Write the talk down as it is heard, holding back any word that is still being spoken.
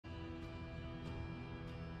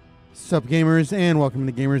Sup gamers, and welcome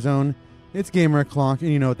to Gamer Zone. It's Gamer O'Clock, and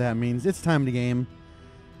you know what that means. It's time to game.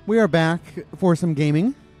 We are back for some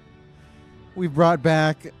gaming. We've brought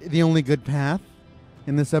back the only good path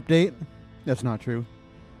in this update. That's not true.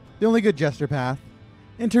 The only good Jester path.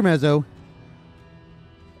 Intermezzo.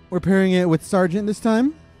 We're pairing it with Sergeant this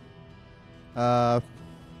time. It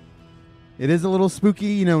is a little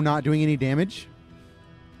spooky, not doing any damage.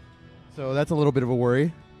 So that's a little bit of a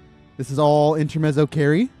worry. This is all Intermezzo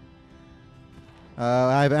carry.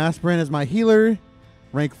 I have Aspirant as my healer.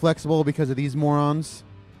 Rank flexible because of these morons.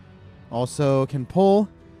 Also can pull.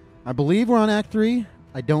 I believe we're on Act 3.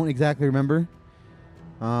 I don't exactly remember.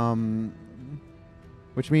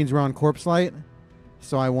 Which means we're on Corpse Light.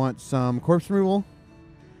 So I want some corpse removal.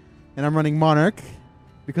 And I'm running Monarch.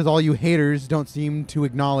 Because all you haters don't seem to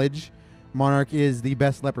acknowledge Monarch is the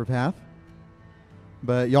best leper path.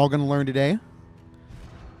 But y'all gonna learn today.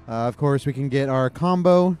 Of course, we can get our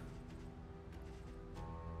combo.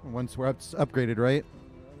 Once we're upgraded, right?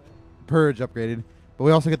 Purge upgraded. But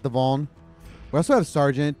we also get the Vaughn. We also have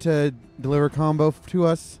Sergeant to deliver combo to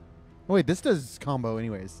us. Oh, wait, this does combo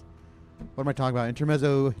anyways. What am I talking about?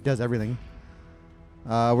 Intermezzo does everything.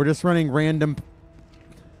 We're just running random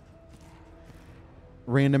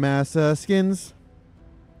ass skins.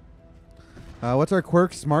 What's our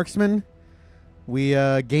quirks? Marksman. We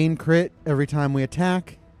gain crit every time we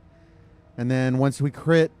attack. And then once we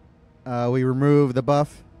crit, we remove the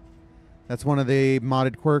buff. That's one of the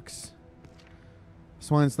modded quirks.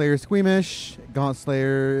 Swine Slayer Squeamish, Gaunt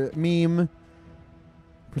Slayer Meme,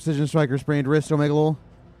 Precision Striker Sprained Wrist Omegalol.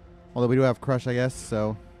 Although we do have Crush, I guess.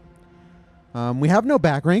 So we have no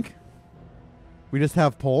back rank. We just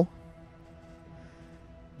have pull.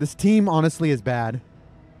 This team honestly is bad.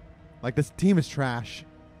 Like, this team is trash.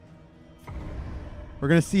 We're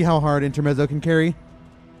gonna see how hard Intermezzo can carry.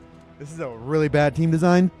 This is a really bad team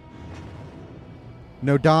design.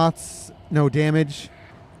 No dots, no damage,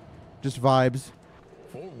 just vibes.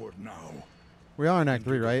 Forward now. We are in Act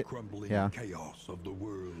 3, right? Yeah. Chaos of the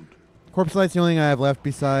world. Corpse Light's the only thing I have left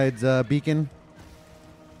besides Beacon.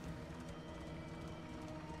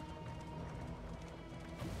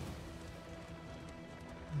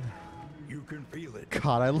 You can feel it.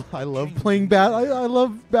 God, I love playing bad. I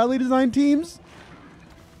love badly designed teams.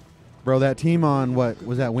 Bro, that team on what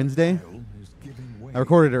was that, Wednesday? I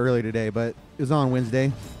recorded it early today, but it was on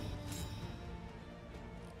Wednesday.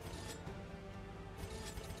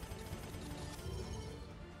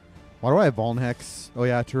 Why do I have Vuln Hex? Oh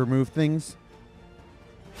yeah, to remove things.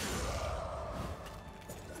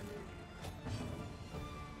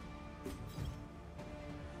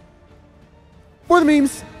 For the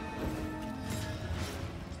memes.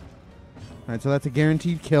 Alright, so that's a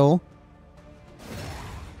guaranteed kill.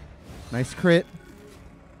 Nice crit.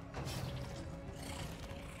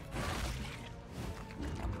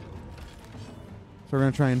 So we're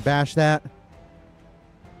going to try and bash that.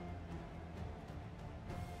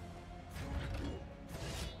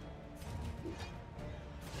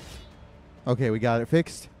 Okay, we got it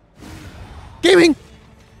fixed. Gaming!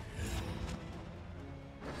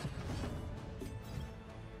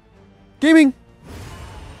 Gaming!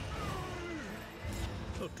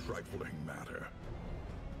 A trifling matter.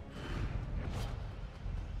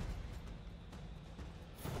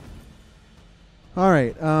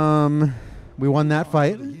 Alright, we won that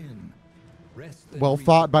fight. Well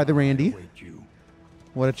fought by the Randy.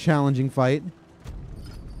 What a challenging fight.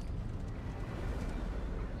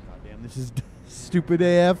 Goddamn, this is stupid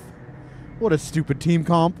AF. What a stupid team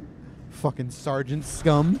comp. Fucking Sergeant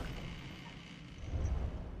scum.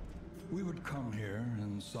 We would come here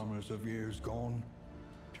in summers of years gone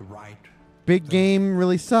to write. Big game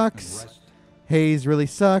really sucks. Haze really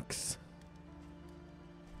sucks.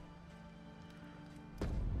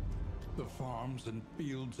 The farms and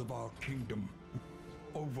fields of our kingdom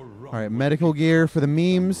overrun. All right, medical gear for the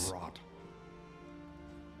memes.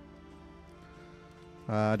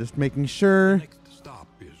 Just making sure. Next stop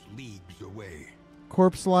is leagues away.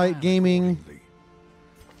 Corpse Light Gaming.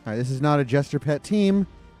 All right, this is not a Jester pet team.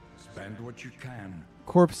 Spend what you can.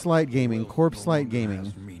 Corpse Light Gaming. Corpse Light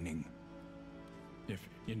Gaming. Meaning, if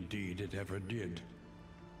indeed it ever did.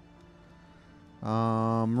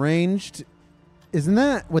 Ranged. Isn't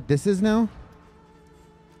that what this is now?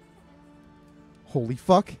 Holy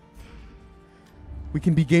fuck. We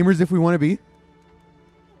can be gamers if we want to be.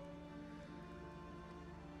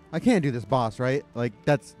 I can't do this boss, right? Like,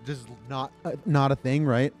 that's just not a thing,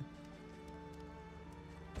 right?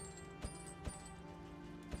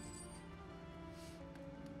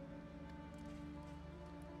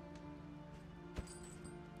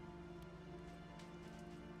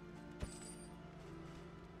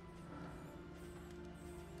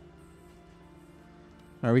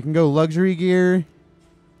 Alright, we can go luxury gear.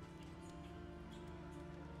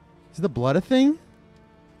 Is the blood a thing?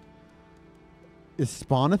 Is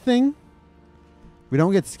spawn a thing? We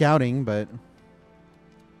don't get scouting, but...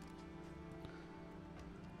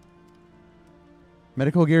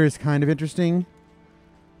 medical gear is kind of interesting.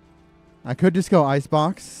 I could just go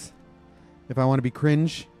icebox if I want to be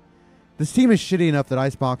cringe. This team is shitty enough that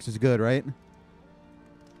icebox is good, right?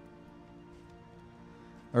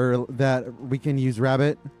 Or that we can use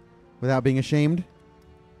rabbit without being ashamed,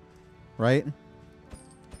 right?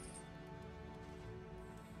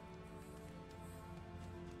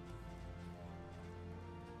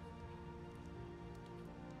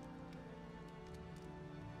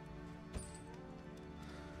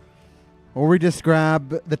 Or we just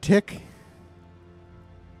grab the tick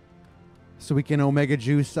so we can Omega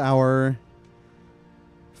Juice our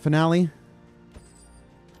finale.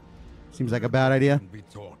 Seems like a bad idea. Be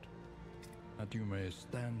taught that you may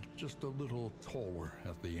stand just a little taller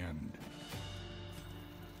at the end.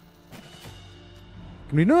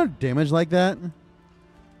 Can we do damage like that?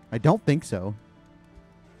 I don't think so.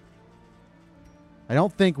 I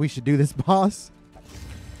don't think we should do this boss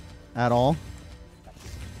at all.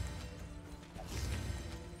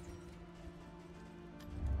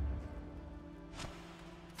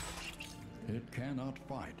 It cannot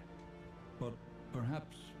fight, but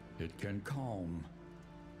perhaps it can calm.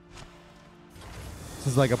 This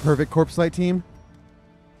is like a perfect corpse light team.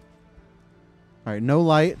 All right, no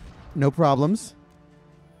light, no problems.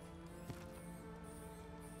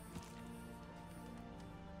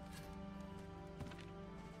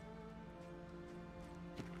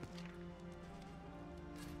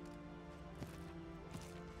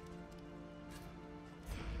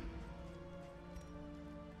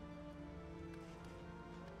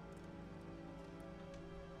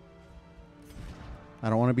 I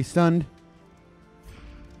don't want to be stunned.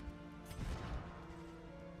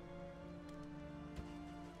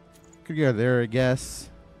 Could go there, I guess.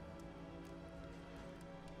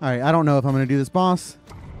 Alright, I don't know if I'm going to do this boss.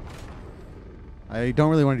 I don't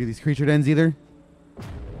really want to do these creature dens either.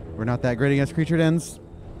 We're not that great against creature dens.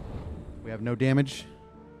 We have no damage.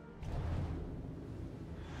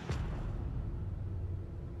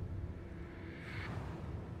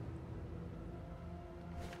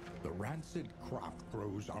 The rancid crop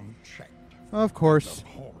grows unchecked. Of course.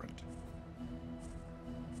 Abhorrent.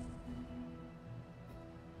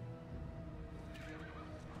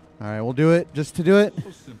 Alright, we'll do it just to do it.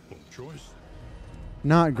 A simple choice.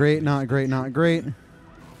 Not great, not great, not great.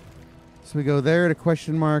 So we go there to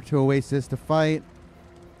question mark, to Oasis, to fight,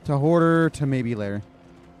 to Hoarder, to maybe Lair.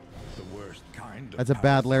 The worst kind of That's a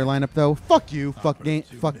bad Lair lineup though. Fuck you, fuck game,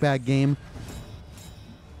 fuck bad game.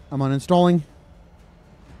 I'm uninstalling.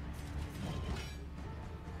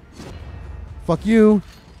 Fuck you.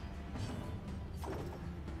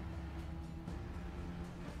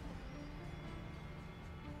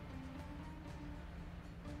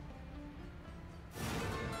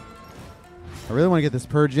 I really want to get this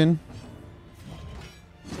purge in.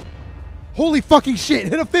 Holy fucking shit!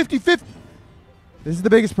 Hit a 50-50! This is the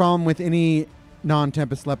biggest problem with any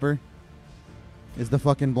non-Tempest Leper. Is the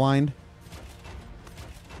fucking blind.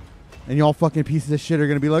 And y'all fucking pieces of shit are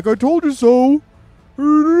gonna be like, I told you so!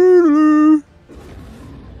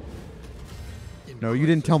 No, you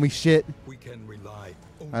didn't tell me shit. We can rely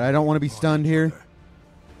only I don't want to be on stunned each here.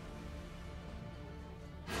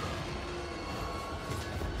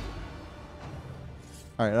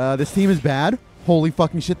 other. Alright, this team is bad. Holy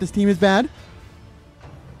fucking shit, this team is bad.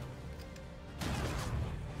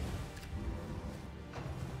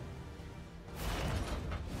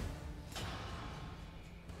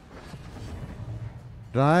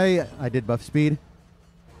 Did I did buff speed.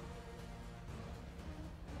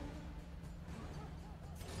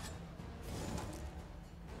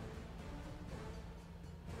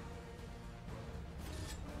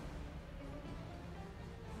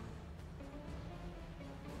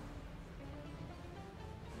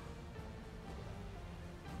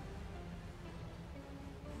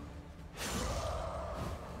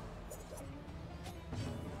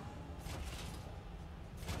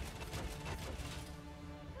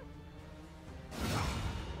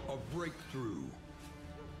 A breakthrough.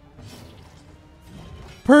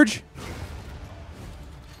 Purge!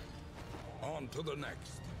 On to the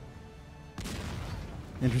next.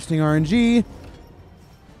 Interesting RNG.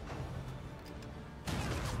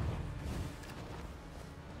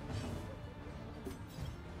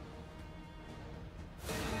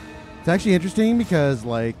 It's actually interesting because,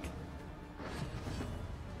 like,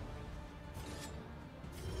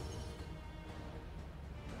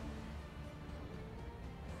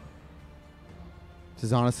 This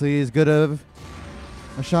is honestly as good of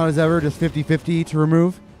a shot as ever, just 50-50 to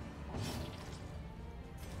remove.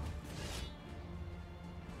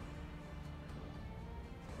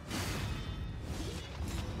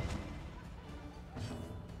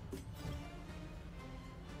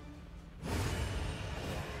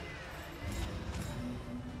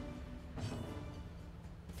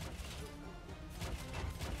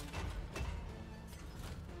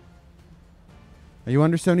 Are you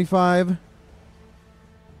under 75?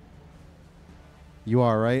 You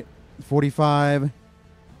are, right? 45,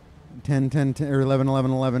 10, 10, 10, or 11,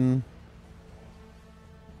 11, 11.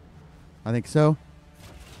 I think so.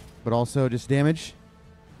 But also just damage.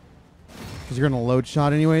 Because you're going to load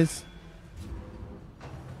shot anyways.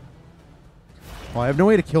 Oh, I have no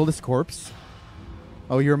way to kill this corpse.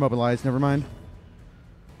 Oh, you're immobilized. Never mind.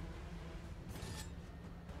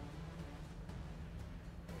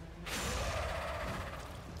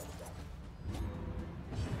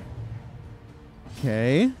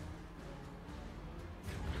 Okay.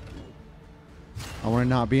 I want to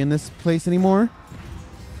not be in this place anymore.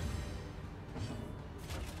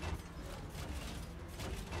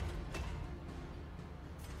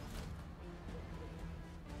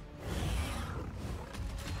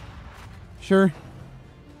 Sure.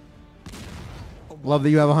 Love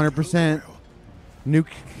that you have 100%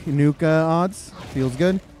 nuke odds. Feels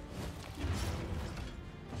good.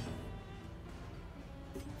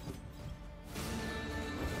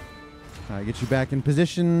 Alright, get you back in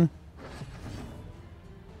position.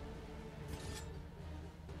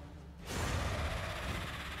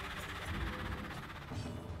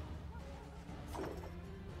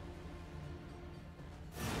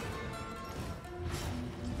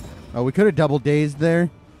 Oh, we could have double dazed there.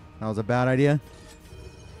 That was a bad idea.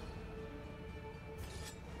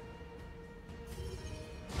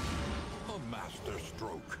 A master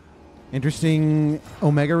stroke. Interesting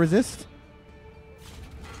Omega resist.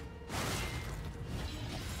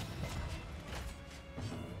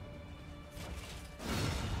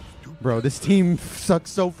 Bro, this team sucks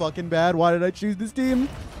so fucking bad. Why did I choose this team?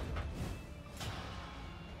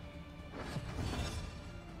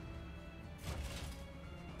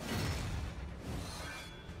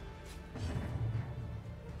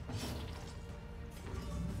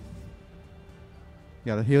 You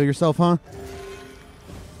gotta heal yourself, huh?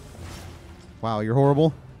 Wow, you're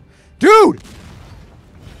horrible. Dude!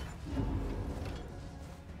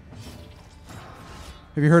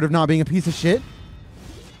 Have you heard of not being a piece of shit?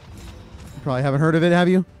 You probably haven't heard of it, have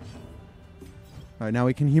you? Alright, now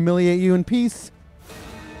we can humiliate you in peace.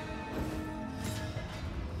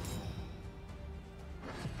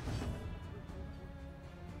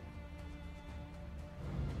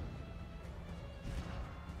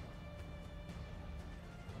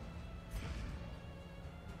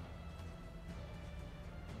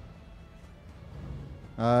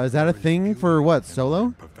 Is that a thing for what?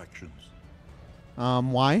 Solo?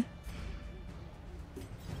 Why?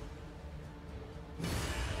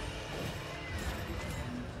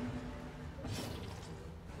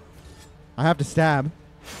 I have to stab,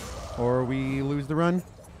 or we lose the run.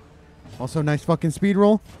 Also, nice fucking speed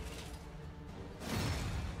roll.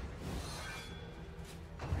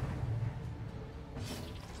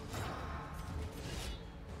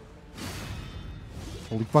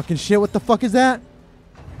 Holy fucking shit, what the fuck is that?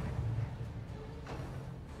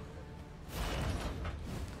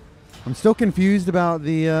 I'm still confused about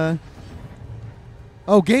the,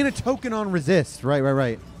 Oh, gain a token on resist. Right.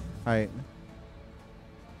 Alright.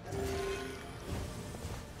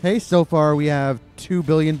 Okay, so far we have 2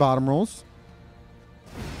 billion bottom rolls.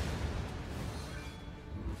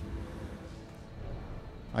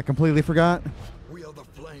 I completely forgot. We are the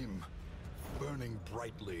flame, burning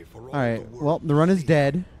brightly for all. Alright, well, the run is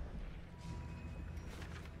dead.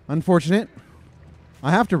 Unfortunate. I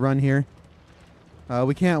have to run here.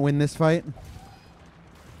 We can't win this fight.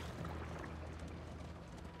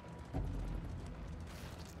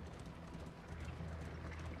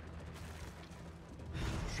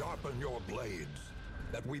 Sharpen your blades,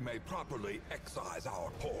 that we may properly excise our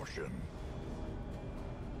portion.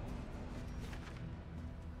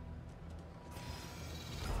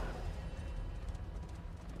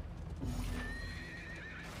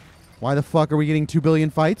 Why the fuck are we getting 2 billion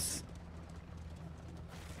fights?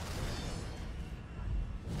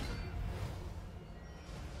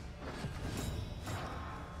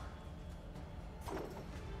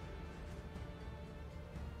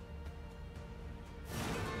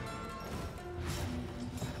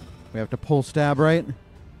 We have to pull stab, right?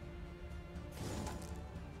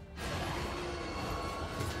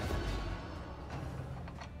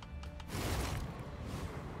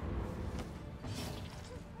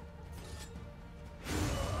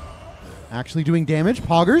 Actually doing damage.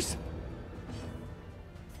 Poggers.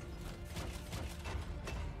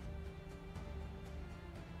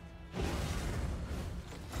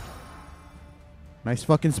 Nice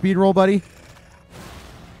fucking speed roll, buddy.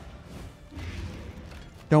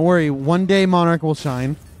 Don't worry. One day Monarch will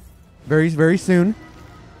shine. Very, very soon.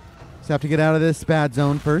 Just have to get out of this bad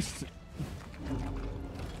zone first.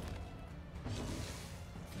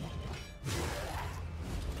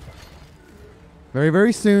 Very,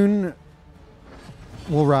 very soon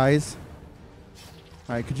we'll rise.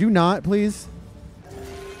 All right, could you not, please?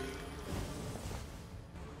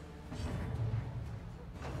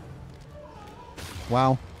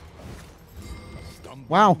 Wow.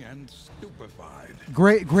 Wow. And stupefied.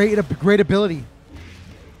 Great ability.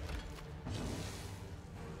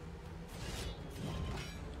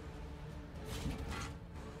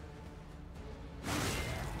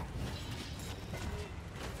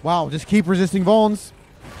 Wow, just keep resisting Vulns.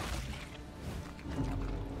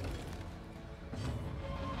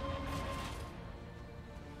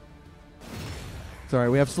 It's alright,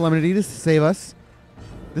 we have Solemnity to save us.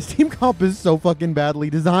 This team comp is so fucking badly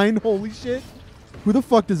designed. Holy shit. Who the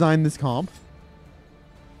fuck designed this comp?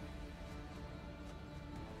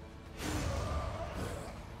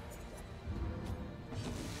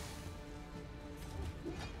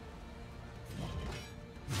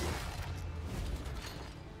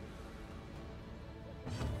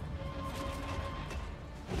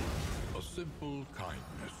 A simple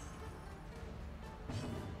kindness.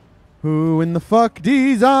 Who in the fuck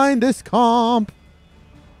designed this comp?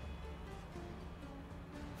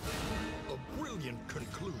 A brilliant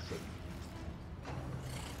conclusion.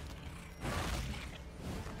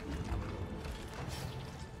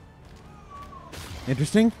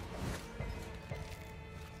 Interesting.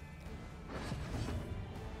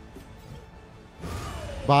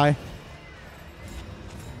 Bye.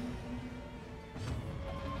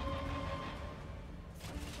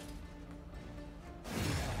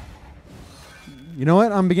 You know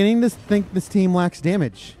what? I'm beginning to think this team lacks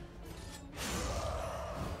damage.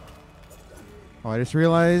 Oh, I just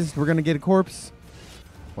realized we're going to get a corpse.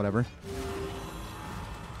 Whatever.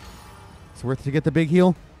 It's worth to get the big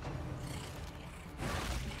heal.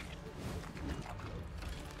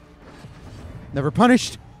 Never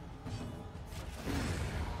punished.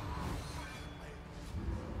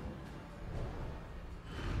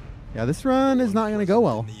 Yeah, this run is not going to go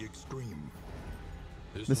well.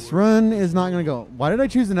 This run is not going to go. Why did I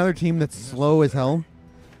choose another team that's slow as hell?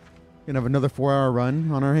 Gonna have another 4-hour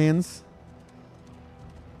run on our hands.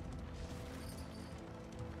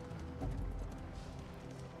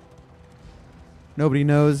 Nobody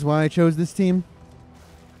knows why I chose this team.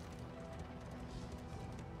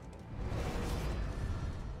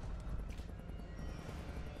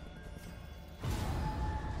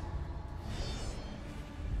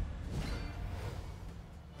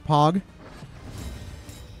 Pog.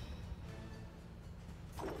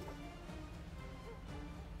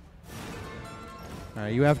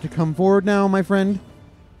 Alright, you have to come forward now, my friend.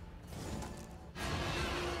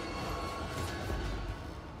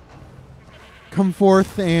 Come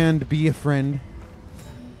forth and be a friend.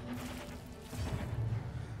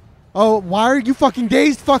 Oh, why are you fucking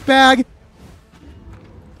dazed, fuckbag?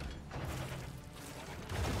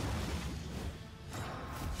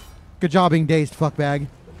 Good job being dazed, fuckbag.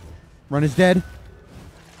 Run is dead.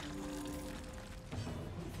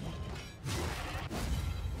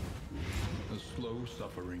 The slow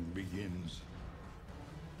suffering begins.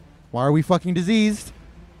 Why are we fucking diseased?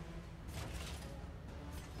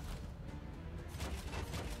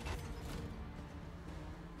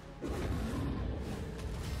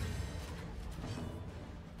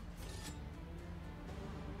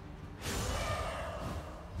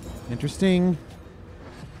 Interesting.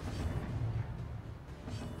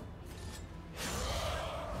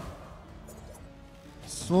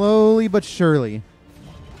 Slowly but surely.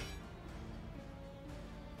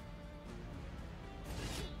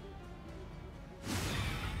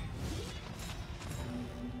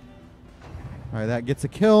 Alright, that gets a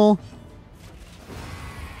kill.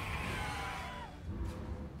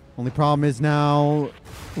 Only problem is now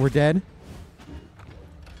we're dead.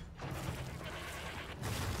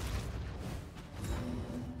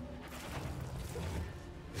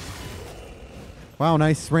 Wow,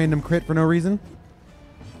 nice random crit for no reason.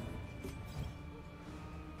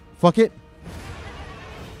 Fuck it.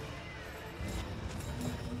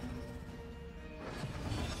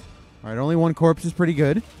 Alright, only one corpse is pretty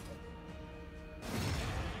good.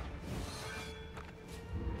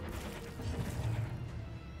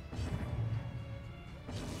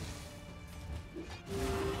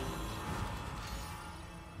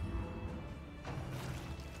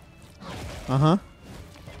 Uh-huh.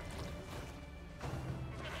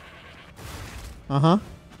 Uh-huh.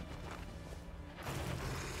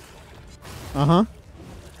 Uh-huh.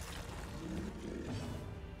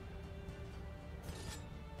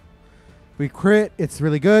 We crit. It's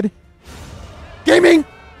really good. Gaming!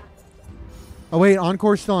 Oh, wait.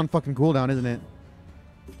 Encore's still on fucking cooldown, isn't it?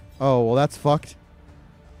 Oh, well, that's fucked.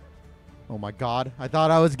 Oh, my God. I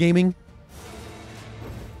thought I was gaming.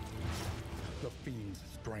 The fiend's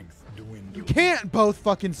strength dwindles. You can't both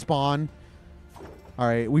fucking spawn. All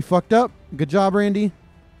right. We fucked up. Good job, Randy.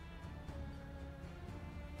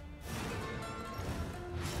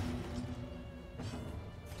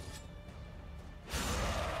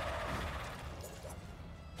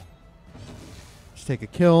 Just take a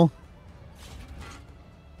kill.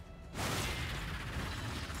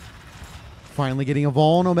 Finally getting a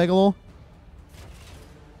Vol, no Megalol.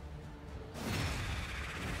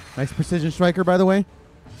 Nice precision striker, by the way.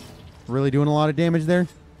 Really doing a lot of damage there.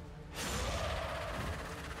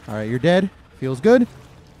 Alright, you're dead. Feels good.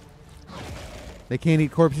 They can't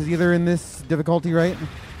eat corpses either in this difficulty, right?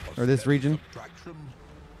 Or this region. Subtraction,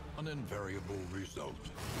 an invariable result.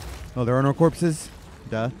 Oh, there are no corpses?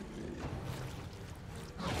 Duh.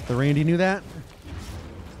 The Randy knew that?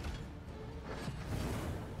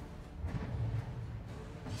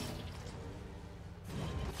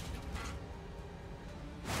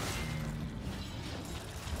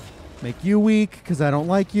 Make you weak, because I don't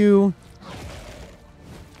like you.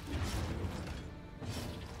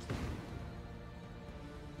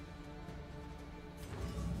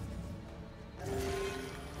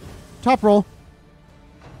 Top roll.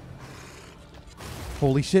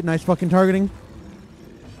 Holy shit, nice fucking targeting.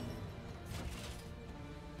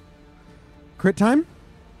 Crit time?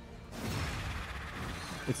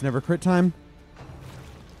 It's never crit time.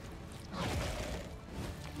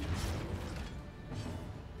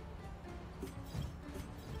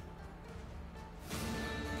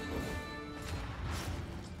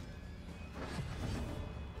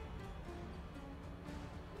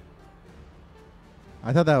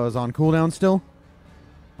 I thought that was on cooldown still.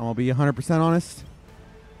 I'm gonna be 100% honest.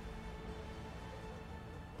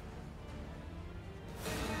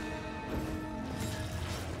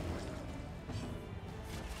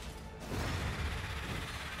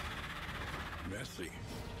 Messy,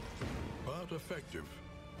 but effective.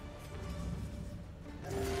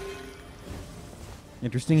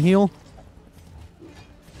 Interesting heal.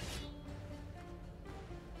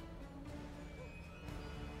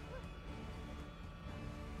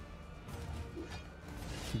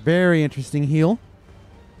 Very interesting heal.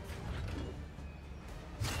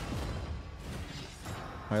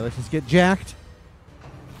 Alright, let's just get jacked.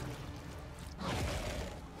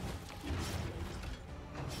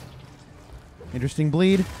 Interesting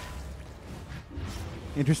bleed.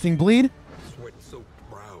 Interesting bleed. Sweat-soaked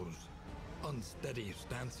brows, unsteady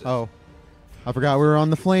stances. Oh. I forgot we were on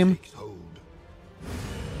the flame. Takes hold.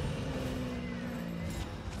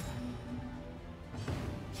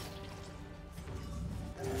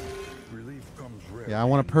 Relief comes rarely Yeah, I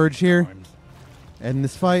want in to purge these here. times. End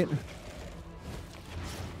this fight.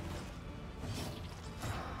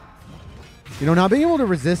 You know, not being able to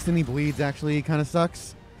resist any bleeds actually kind of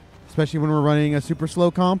sucks. Especially when we're running a super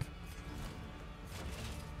slow comp.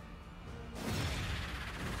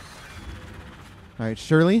 Alright,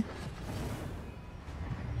 Shirley.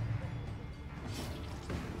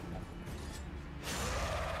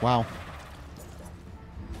 Wow.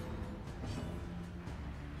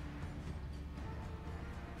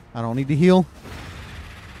 I don't need to heal.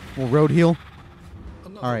 We'll road heal.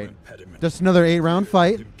 Another Alright. impediment Just another 8-round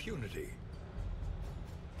fight. impunity.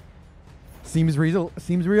 Seems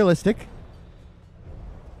realistic.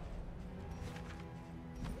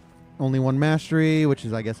 Only one mastery, which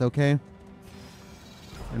is, I guess, okay.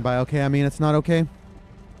 And by okay, I mean it's not okay.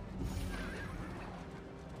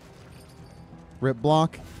 Rip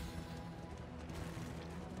block.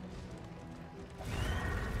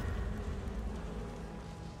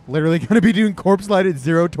 Literally going to be doing corpse light at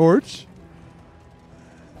 0 torch.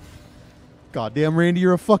 Goddamn, Randy,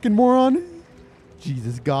 you're a fucking moron.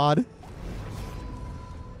 Jesus God.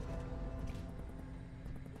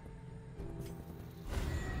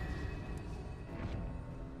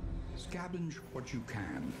 Scavenge what you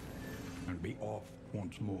can and be off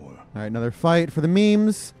once more. All right, another fight for the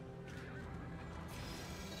memes.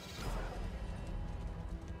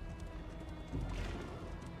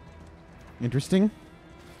 Interesting.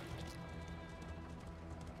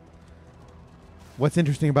 What's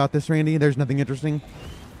interesting about this, Randy? There's nothing interesting.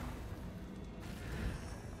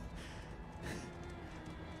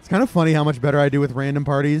 It's kind of funny how much better I do with random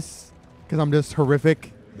parties because I'm just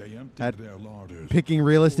horrific. They empty at picking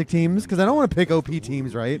realistic teams, because I don't want to pick OP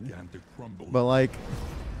teams, right? But like,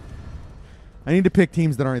 I need to pick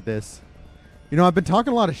teams that aren't this. You know, I've been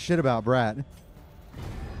talking a lot of shit about Brat,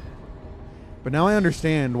 but now I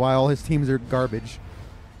understand why all his teams are garbage.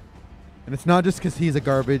 And it's not just because he's a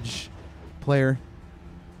garbage player,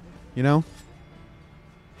 you know?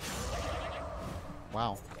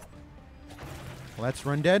 Wow. Well, that's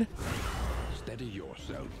run dead. Steady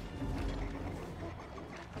yourself.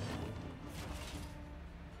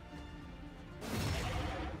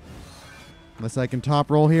 Unless I can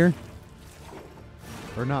top roll here.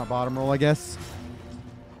 Or not bottom roll, I guess.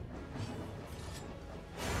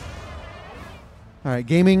 Alright,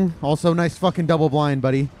 gaming. Also, nice fucking double blind,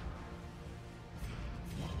 buddy.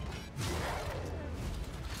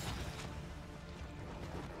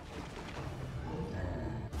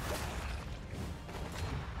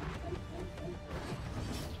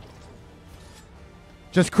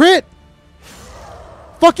 Just crit!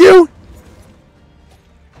 Fuck you!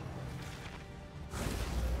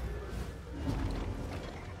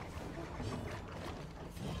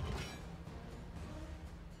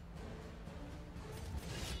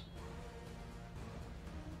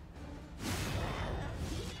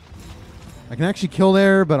 I can actually kill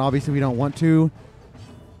there, but obviously we don't want to.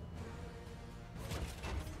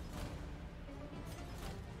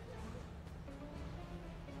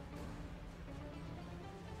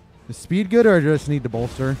 Is speed good, or do I just need to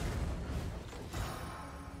bolster?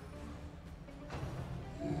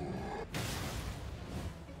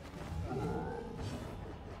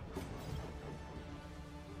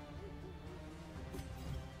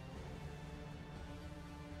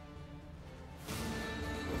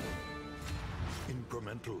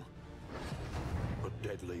 Incremental, but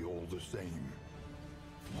deadly all the same.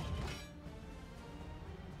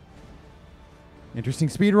 Interesting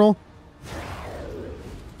speed roll.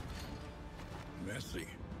 Messy,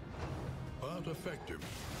 but effective.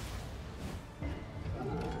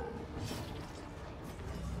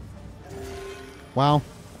 Wow.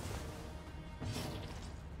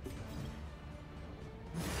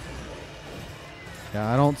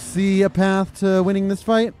 Yeah, I don't see a path to winning this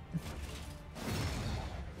fight.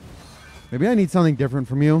 Maybe I need something different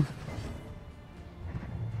from you.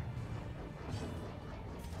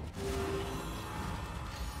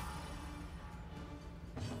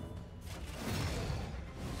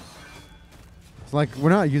 It's like we're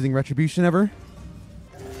not using Retribution ever.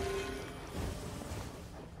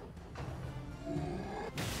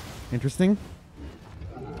 Interesting.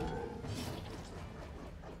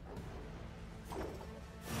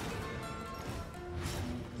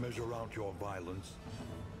 Measure out your violence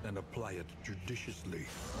and apply it judiciously.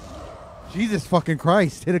 Jesus fucking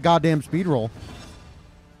Christ. Hit a goddamn speed roll.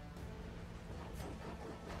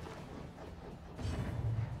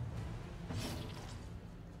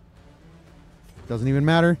 Doesn't even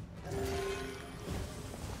matter.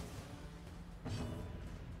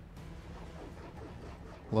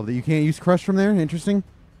 Love that you can't use Crush from there. Interesting.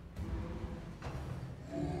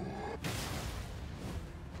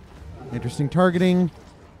 Interesting targeting.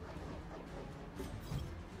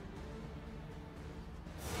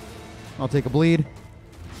 I'll take a bleed.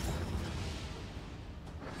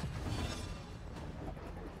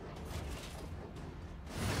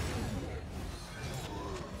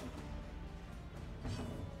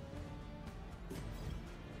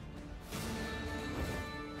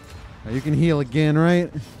 Now you can heal again,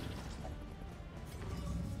 right?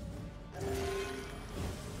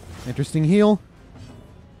 Interesting heal.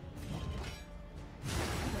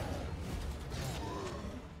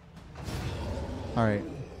 All right.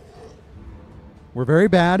 We're very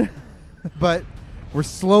bad, but we're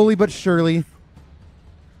slowly but surely.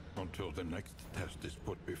 Until the next test is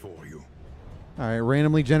put before you. All right,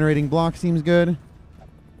 randomly generating block seems good.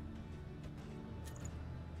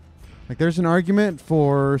 Like, there's an argument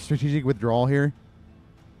for strategic withdrawal here.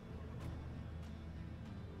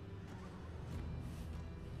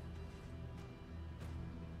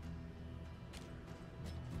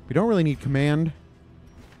 We don't really need command.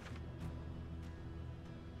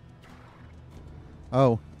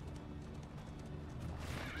 Oh.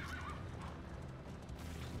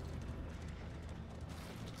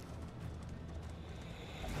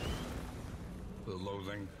 The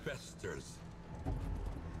loathing festers.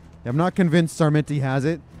 I'm not convinced Sarmenti has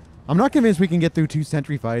it. I'm not convinced we can get through 2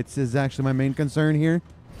 sentry fights is actually my main concern here.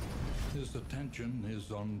 His attention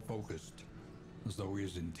is unfocused, as though he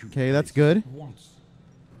is in two Okay, that's places good. at once.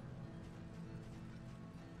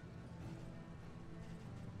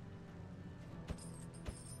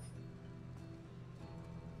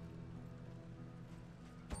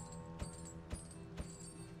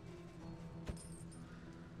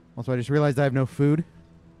 Also, I just realized I have no food.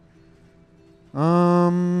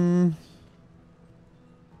 So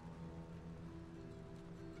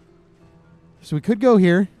we could go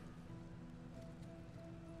here.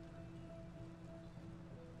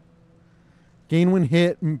 Gain when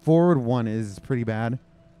hit, forward 1 is pretty bad.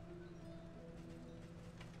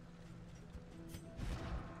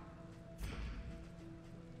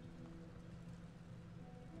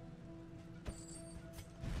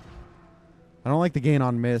 I don't like the gain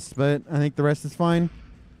on mist, but I think the rest is fine.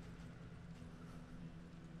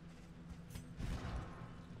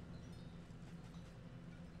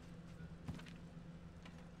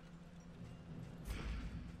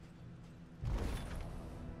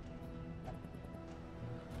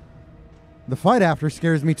 The fight after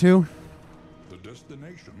scares me too. The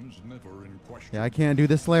destination's never in question. Yeah, I can't do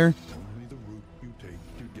this layer. Only the route you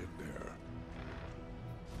take to get there.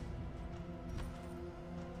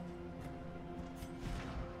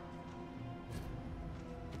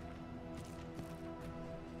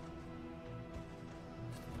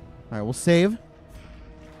 All right, we'll save.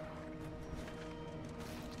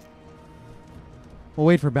 We'll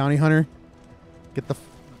wait for Bounty Hunter. Get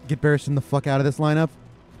Barristan the fuck out of this lineup.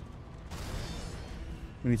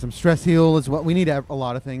 We need some stress heal as well. We need a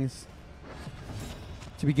lot of things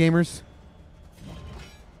to be gamers.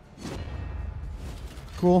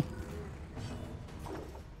 Cool.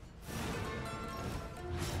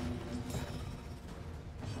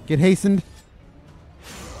 Get hastened.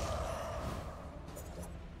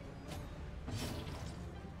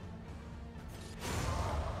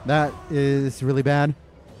 That is really bad.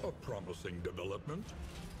 A promising development.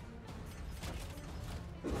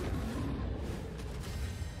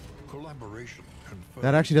 Collaboration confirmed.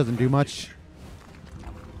 That actually doesn't do much.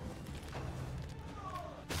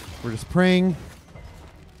 We're just praying.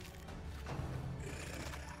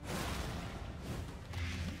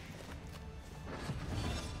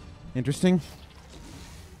 Interesting.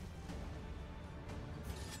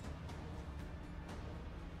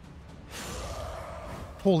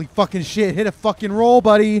 Holy fucking shit. Hit a fucking roll,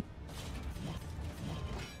 buddy.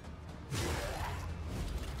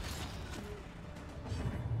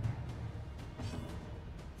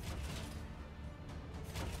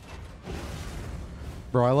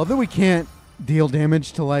 Bro, I love that we can't deal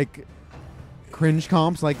damage to, like, cringe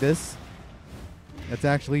comps like this. That's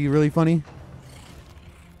actually really funny.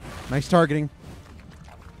 Nice targeting.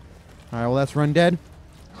 Alright, well, that's run dead.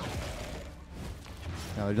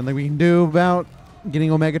 Now, there's nothing we can do about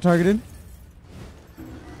getting Omega targeted.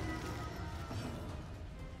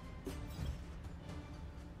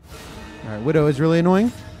 Alright, Widow is really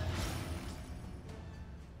annoying.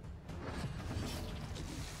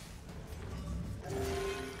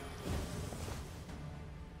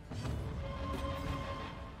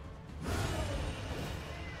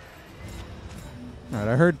 Alright,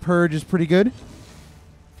 I heard Purge is pretty good.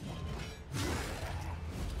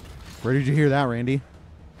 Where did you hear that, Randy?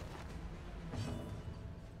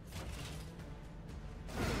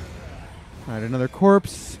 Alright, another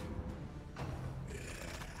corpse.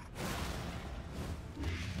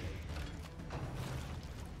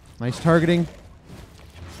 Nice targeting.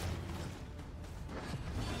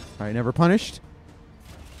 Alright, never punished.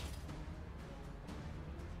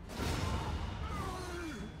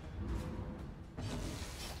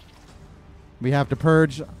 We have to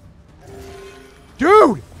purge.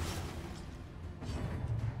 Dude!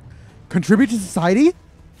 Contribute to society?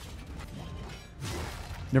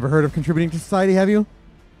 Never heard of contributing to society, have you?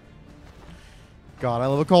 God, I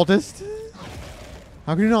love Occultist.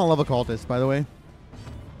 How can you not love Occultist, by the way?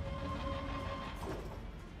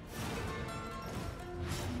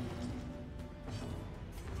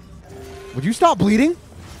 Would you stop bleeding?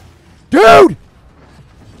 Dude!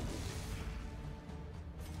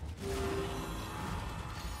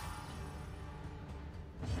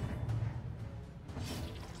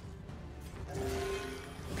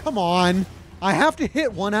 Come on. I have to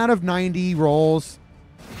hit 1 out of 90 rolls.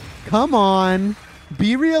 Come on.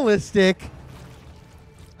 Be realistic.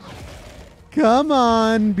 Come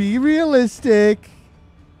on. Be realistic.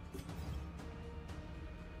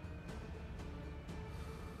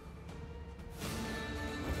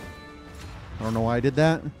 I don't know why I did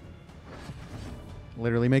that.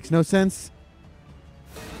 Literally makes no sense.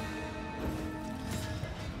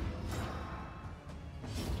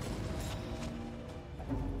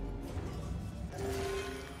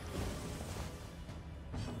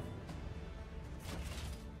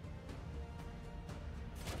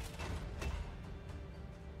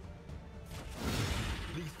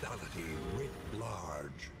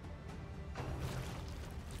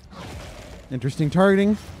 Interesting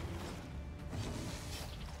targeting.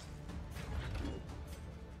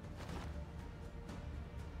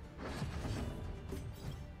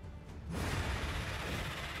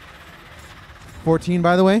 14,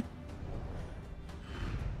 by the way.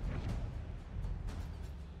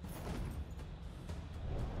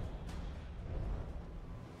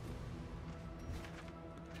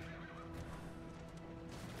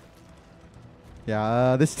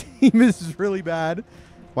 Yeah, this team is really bad.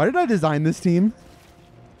 Why did I design this team?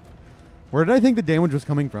 Where did I think the damage was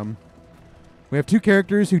coming from? We have 2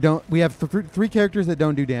 characters who don't... We have 3 characters that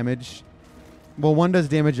don't do damage. Well, one does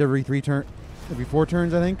damage every 4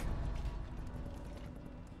 turns, I think.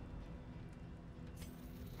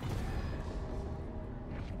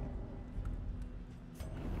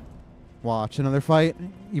 Watch another fight.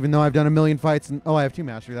 Even though I've done a million fights. And, oh, I have 2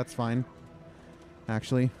 mastery. That's fine.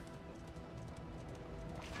 Actually.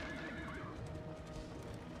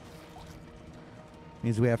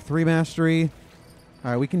 Means we have 3 mastery.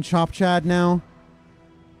 Alright, we can chop Chad now.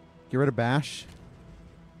 Get rid of Bash.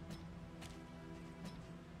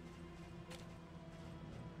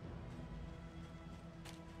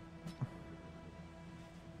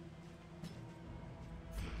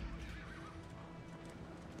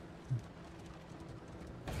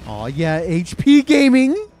 Aw, yeah, HP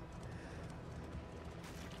gaming!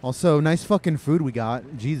 Also, nice fucking food we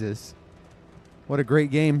got. Jesus. What a great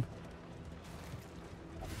game.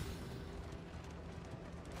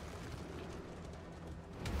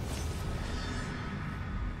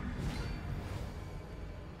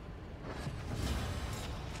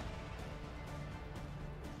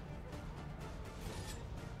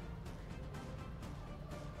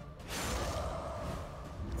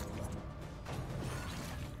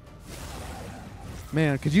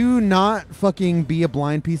 Man, could you not fucking be a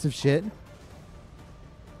blind piece of shit?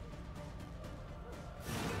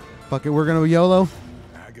 Fuck it, we're gonna YOLO.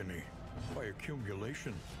 Agony by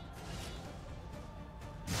accumulation.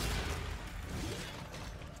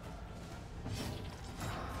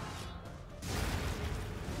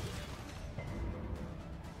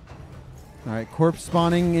 Alright, corpse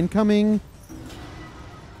spawning incoming.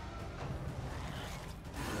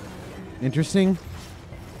 Interesting.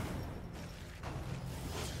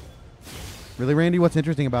 Really, Randy? What's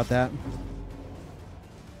interesting about that?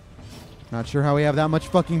 Not sure how we have that much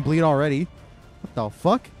fucking bleed already. What the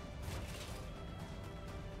fuck?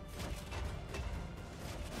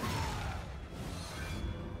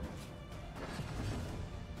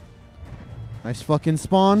 Nice fucking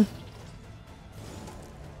spawn.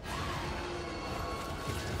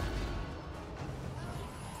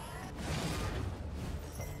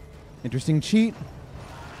 Interesting cheat.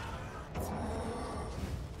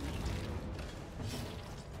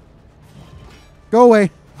 Go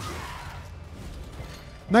away.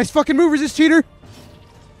 Nice fucking move, resist cheater.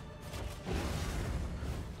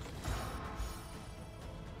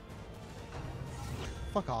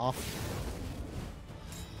 Fuck off.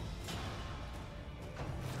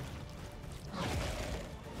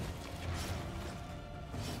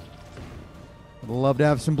 I'd love to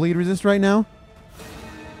have some bleed resist right now.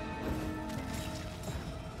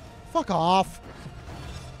 Fuck off.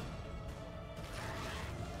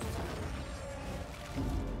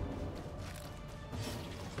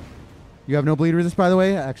 You have no bleed resist, by the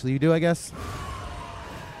way? Actually, you do, I guess.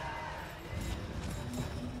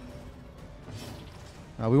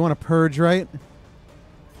 We want to purge, right?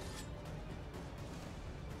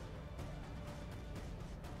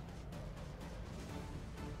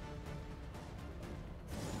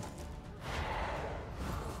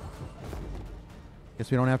 Guess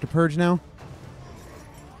we don't have to purge now.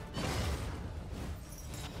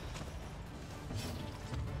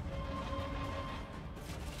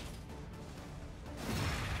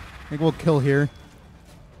 I think we'll kill here.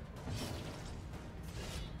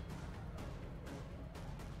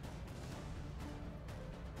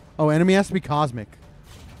 Oh, enemy has to be cosmic.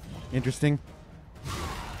 Interesting.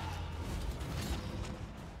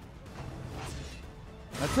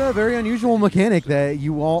 That's a very unusual mechanic that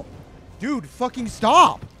you all... Dude, fucking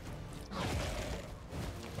stop!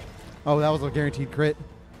 Oh, that was a guaranteed crit.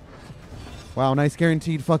 Wow, nice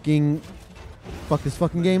guaranteed fucking... Fuck this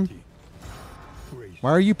fucking game. Why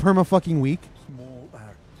are you perma fucking weak? Small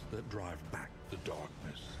acts that drive back the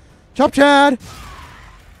darkness. Chop Chad!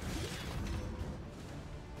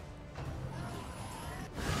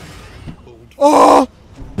 Oh!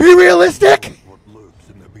 Be realistic! What lurks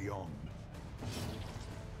in the beyond.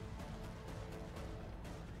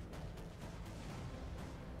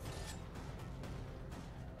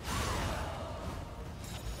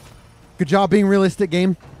 Good job being realistic,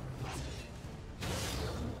 game.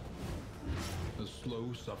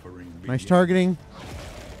 Nice targeting.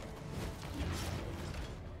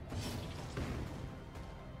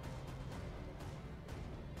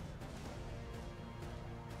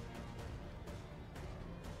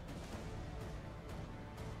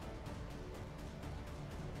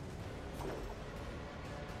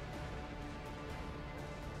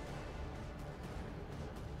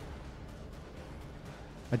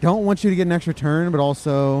 I don't want you to get an extra turn, but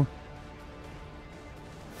also...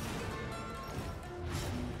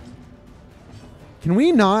 Can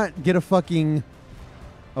we not get a fucking...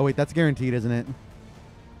 Oh, wait, that's guaranteed, isn't it?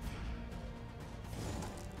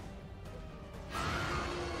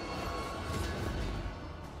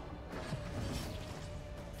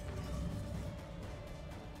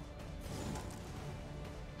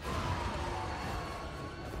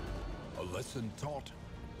 A lesson taught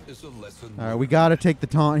is a lesson. All right, we got to take the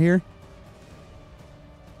taunt here.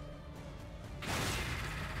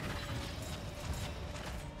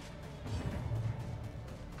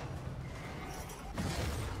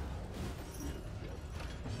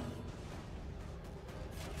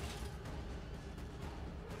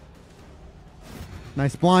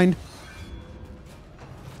 Nice blind.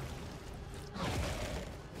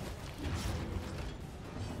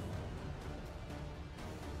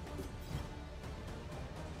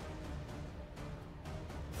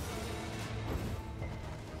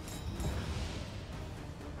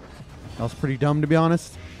 That was pretty dumb, to be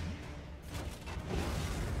honest.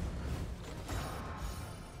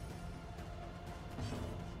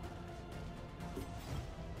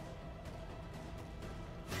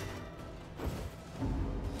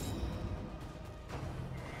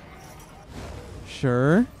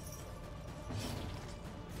 Sure.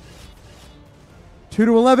 2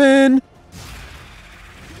 to 11.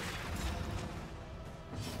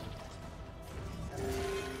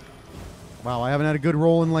 Wow, I haven't had a good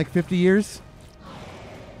roll in like 50 years.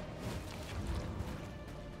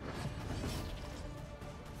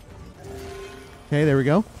 Okay, there we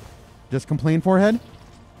go. Just complain forehead.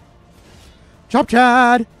 Chop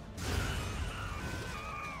Chad!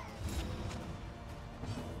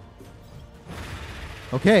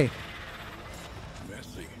 Okay.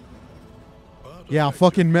 Messy. Yeah,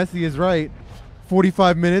 fucking messy is right.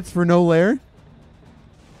 45 minutes for no lair.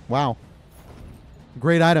 Wow.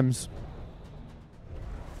 Great items.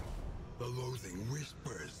 The loathing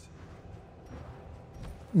whispers.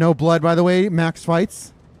 No blood, by the way. Max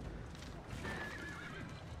fights.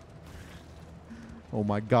 Oh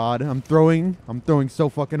my god. I'm throwing so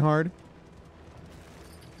fucking hard.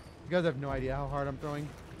 You guys have no idea how hard I'm throwing.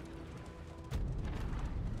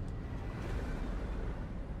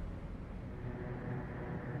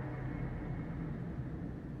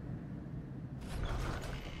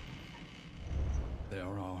 There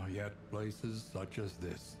are yet places such as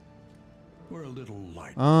this, where a little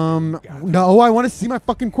light. No, I want to see my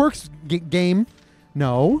fucking quirks game.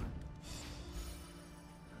 No.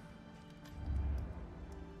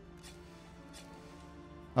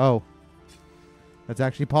 Oh. That's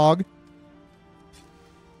actually Pog.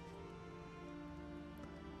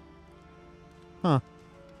 Huh.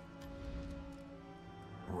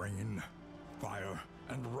 Rain, fire,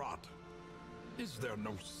 and rot. Is there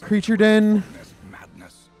no Creature Den.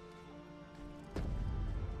 madness?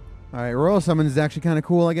 Alright, Royal Summon is actually kind of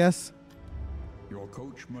cool, I guess. Your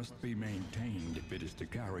coach must be maintained if it is to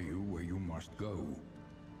carry you where you must go.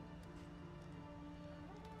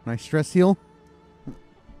 Nice stress heal.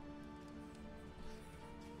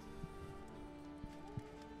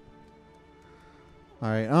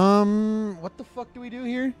 Alright, what the fuck do we do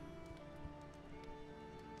here?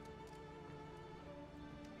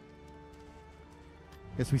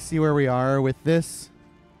 Guess we see where we are with this.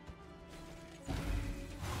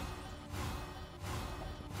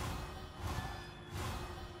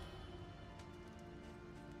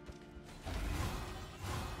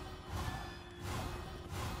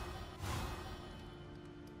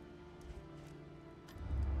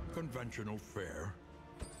 Conventional fare,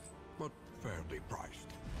 but fairly priced.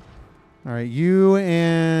 All right, you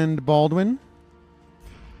and Baldwin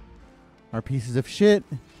are pieces of shit.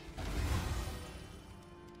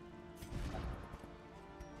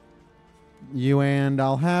 You and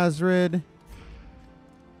Alhazred.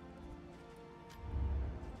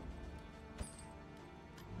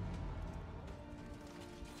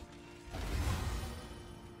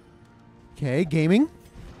 Okay, gaming.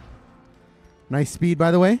 Nice speed,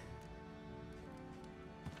 by the way.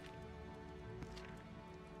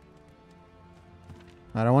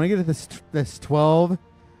 I don't want to get this 12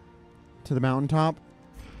 to the mountaintop.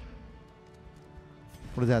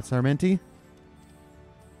 What is that, Sarmenti?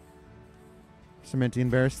 Sarmenti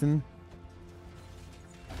and Barristan.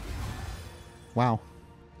 Wow.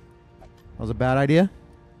 That was a bad idea.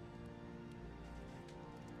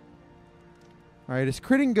 Alright, is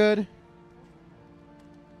critting good?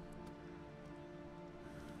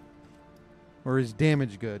 Or is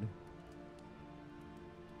damage good?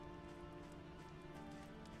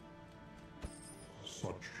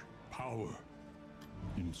 Such power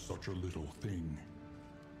in such a little thing.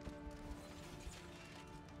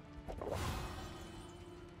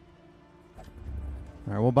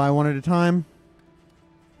 Alright, we'll buy one at a time.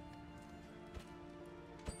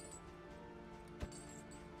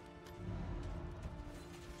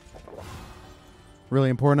 Really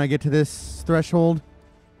important I get to this threshold.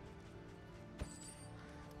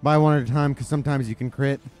 Buy one at a time because sometimes you can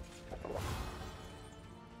crit.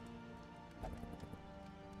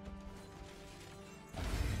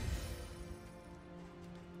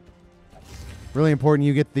 Really important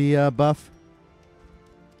you get the buff.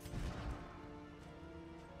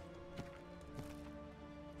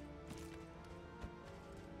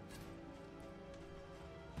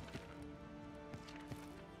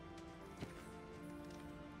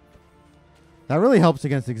 That really helps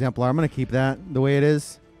against Exemplar. I'm going to keep that the way it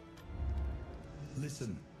is.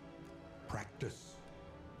 Listen, practice,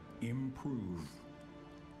 improve.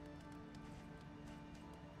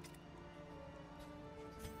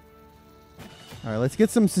 All right, let's get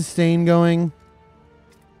some sustain going.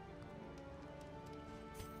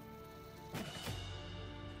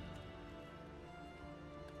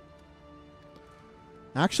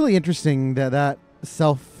 Actually, interesting that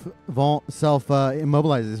self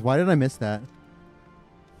immobilizes. Why did I miss that?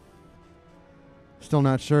 Still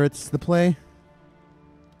not sure it's the play.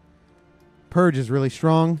 Purge is really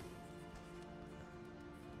strong.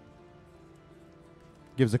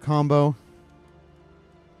 Gives a combo.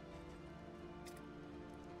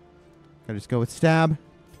 I just go with stab.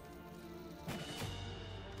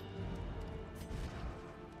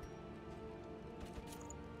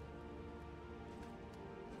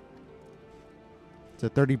 It's a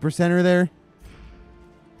 30%er there.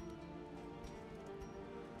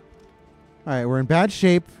 All right, we're in bad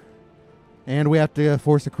shape, and we have to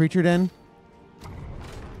force a creature den.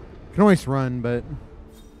 Can always run, but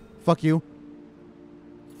fuck you.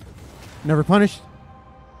 Never punished.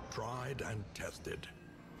 Tried and tested.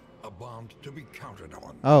 A bond to be counted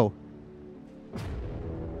on. Oh.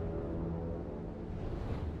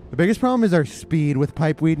 The biggest problem is our speed with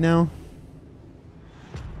Pipeweed now.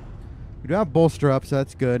 We do have Bolster up, so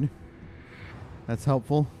that's good. That's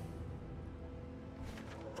helpful.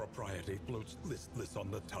 Propriety floats listless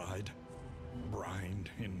on the tide. Brined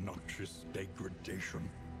in noxious degradation.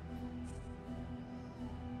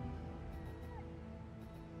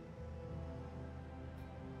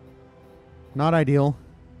 Not ideal.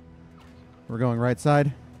 We're going right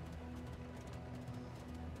side.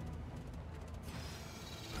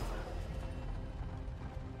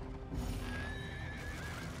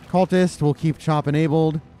 Cultist will keep chop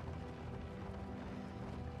enabled.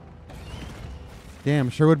 Damn,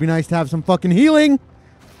 sure would be nice to have some fucking healing.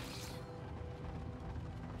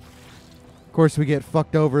 Of course, we get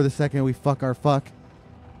fucked over the second we fuck our fuck.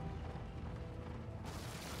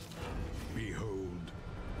 Behold,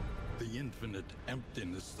 the infinite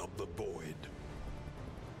emptiness of the void.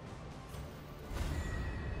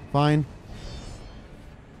 Fine.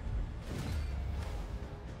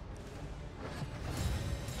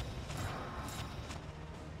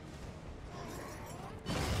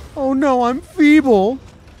 Oh no, I'm feeble.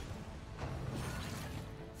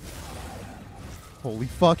 Holy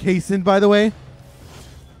fuck, hastened, by the way.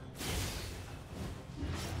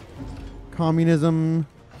 Communism.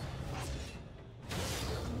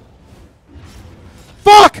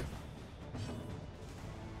 Fuck!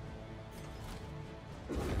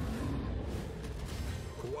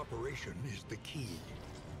 Cooperation is the key.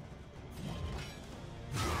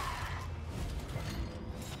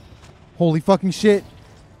 Holy fucking shit.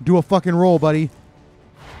 Do a fucking roll, buddy.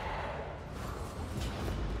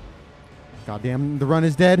 Goddamn, the run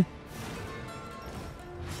is dead.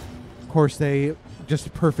 Of course, they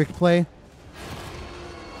just perfect play.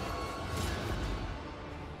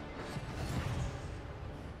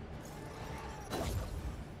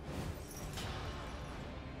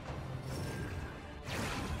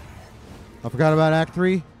 I forgot about Act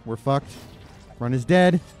 3. We're fucked. Run is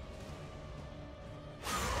dead.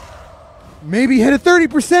 Maybe hit a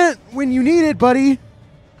 30% when you need it, buddy.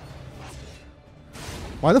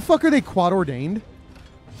 Why the fuck are they quad ordained?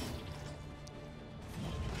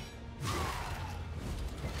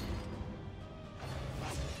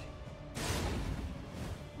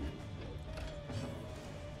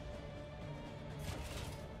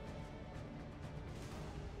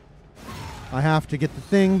 I have to get the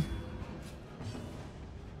thing.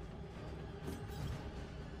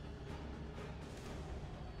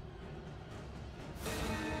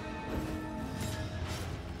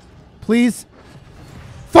 Please.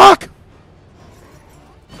 Fuck!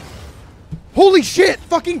 Holy shit!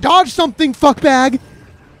 Fucking dodge something, fuckbag!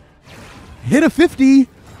 Hit a 50.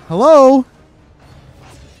 Hello?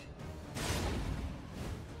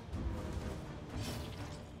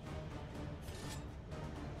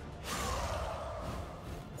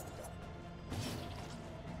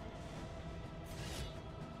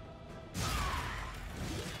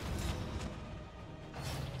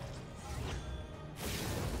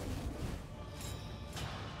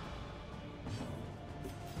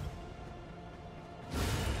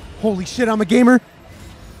 Holy shit, I'm a gamer.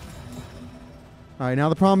 All right, now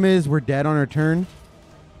the problem is we're dead on our turn.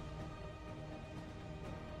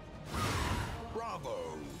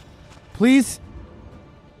 Bravo. Please.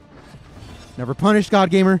 Never punished,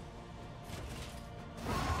 God Gamer.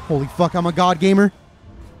 Holy fuck, I'm a God Gamer.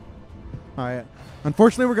 All right.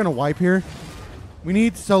 Unfortunately, we're going to wipe here. We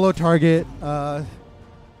need solo target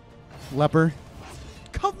Leper.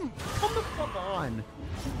 Come the fuck on.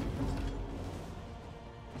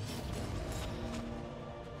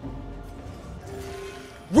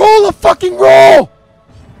 Roll a fucking roll!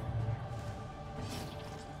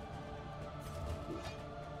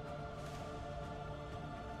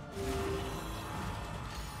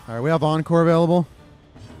 Alright, we have Encore available.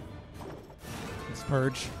 Let's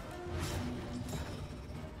purge.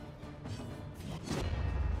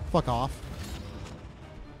 Fuck off.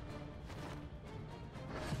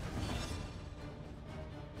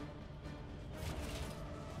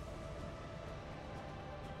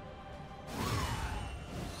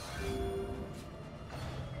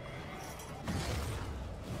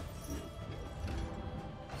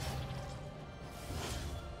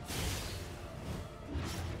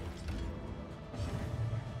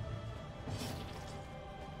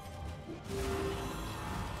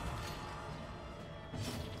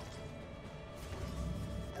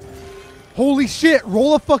 Holy shit,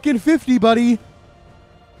 roll a fucking 50, buddy.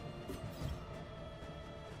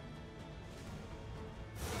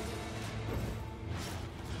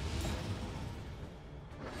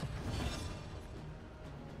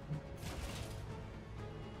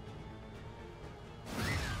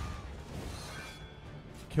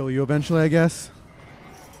 Kill you eventually, I guess.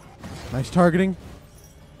 Nice targeting.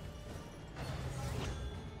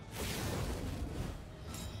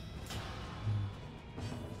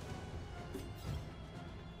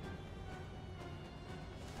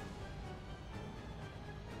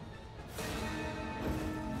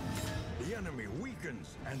 The enemy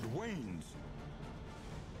weakens and wanes.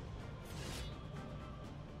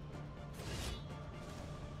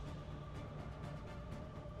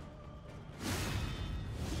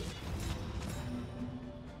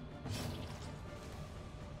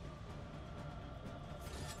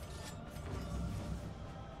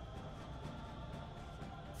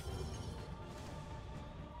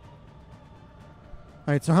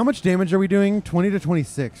 All right, so how much damage are we doing? 20 to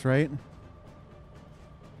 26, right?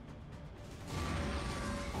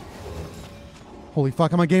 Holy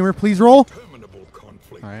fuck, I'm a gamer. Please roll. Terminable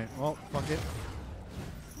conflict. All right, well, fuck it.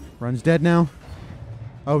 Run's dead now.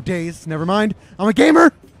 Oh, days. Never mind. I'm a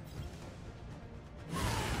gamer.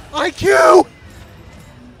 IQ!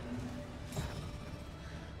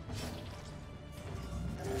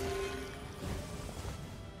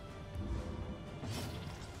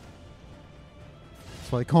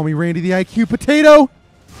 That's why they call me Randy the IQ Potato.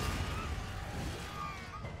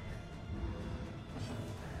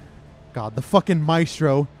 God, the fucking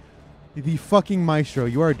maestro. The fucking maestro.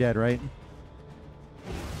 You are dead, right?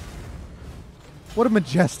 What a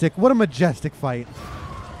majestic fight.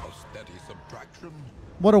 A steady subtraction.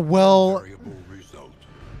 What a Variable result.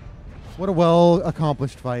 what a well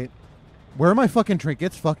accomplished fight. Where are my fucking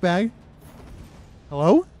trinkets, fuckbag?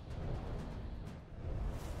 Hello?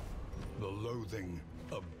 The loathing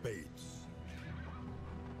abates.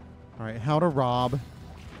 Alright, how to rob.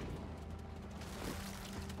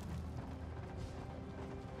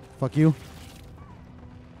 Fuck you.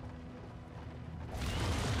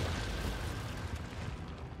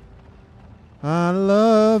 I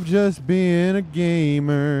love just being a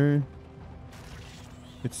gamer.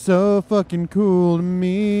 It's so fucking cool to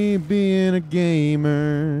me being a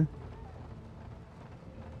gamer.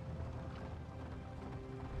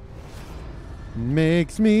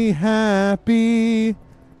 Makes me happy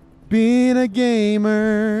being a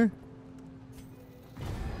gamer.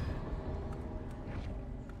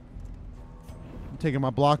 I'm taking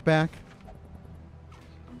my block back.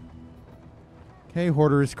 Okay,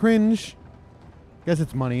 hoarder is cringe. Guess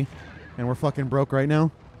it's money. And we're fucking broke right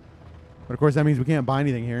now. But of course that means we can't buy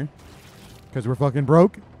anything here. Because we're fucking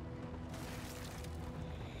broke.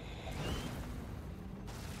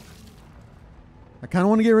 I kind of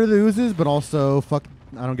want to get rid of the oozes, but also fuck,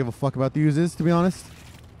 I don't give a fuck about the oozes, to be honest.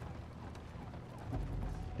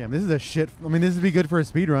 Damn, this is a shit. I mean, this would be good for a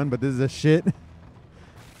speed run, but this is a shit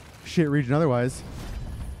region otherwise.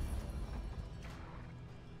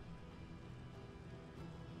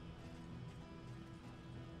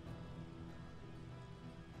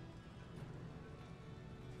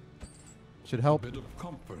 Should help. A bit of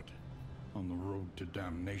comfort on the road to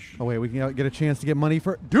damnation. Oh wait, we can get a chance to get money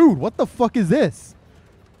for... Dude, what the fuck is this?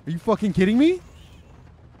 Are you fucking kidding me?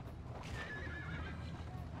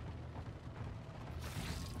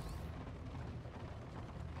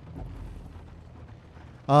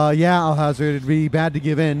 Yeah, Alhazard, it'd be bad to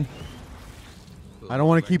give in. I don't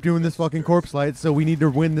want to keep doing this fucking corpse light, so we need to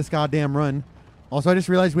win this goddamn run. Also, I just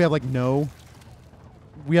realized we have like no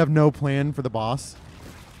plan for the boss.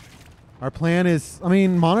 Our plan is, I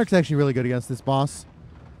mean, Monarch's actually really good against this boss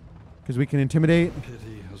because we can intimidate.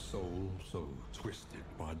 Pity a soul so twisted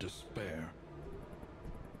by despair.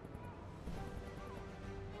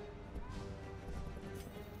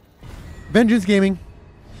 Vengeance Gaming.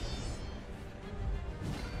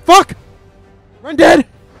 Fuck! Run dead!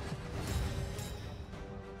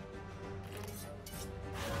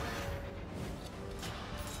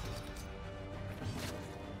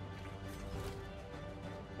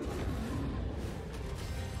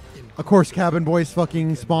 Of course, Cabin Boy's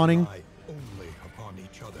fucking spawning. Only upon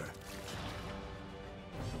each other.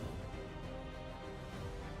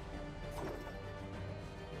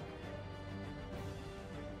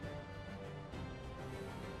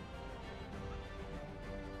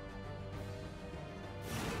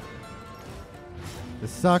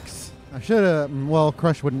 This sucks. I should have. Well,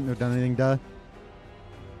 Crush wouldn't have done anything, duh.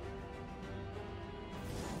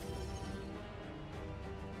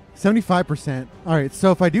 %75%. All right,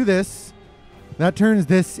 so if I do this, that turns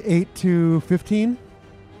this 8 to 15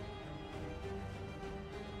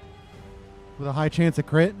 with a high chance of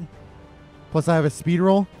crit. Plus, I have a speed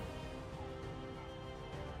roll.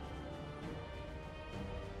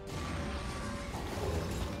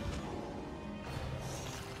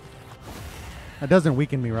 That doesn't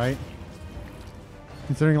weaken me, right?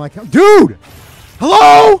 Considering, like, dude!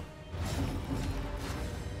 Hello?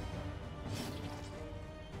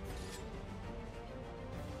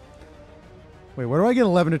 Wait, where do I get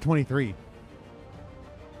 11 to 23?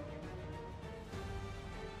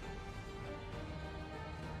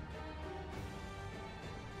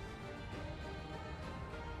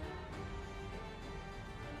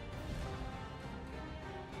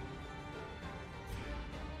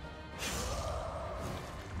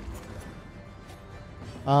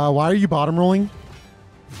 Why are you bottom rolling?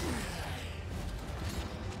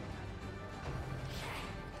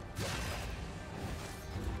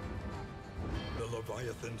 The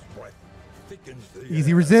Leviathan's breath thickens the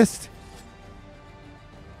Easy air. resist.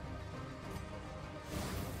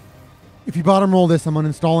 If you bottom roll this, I'm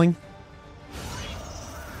uninstalling.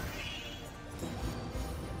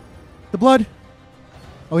 The blood.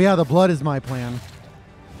 Oh yeah, the blood is my plan.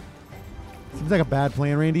 Seems like a bad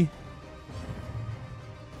plan, Randy.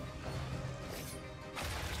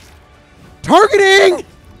 Targeting!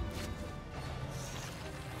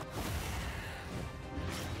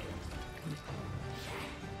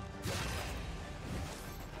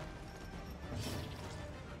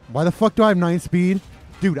 Why the fuck do I have 9 speed?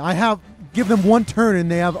 Dude, I have... Give them one turn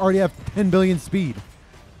and they already have 10 billion speed.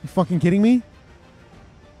 You fucking kidding me?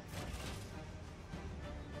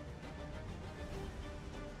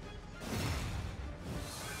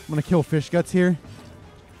 I'm gonna kill Fish Guts here.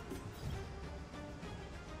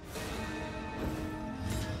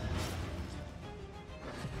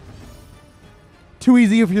 Too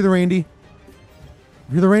easy if you're the Randy.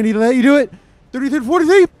 If you're the Randy to let you do it. 33 to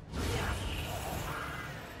 43.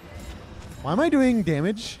 Why am I doing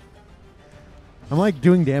damage? I'm like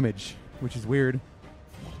doing damage, which is weird.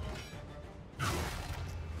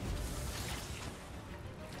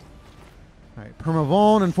 Alright,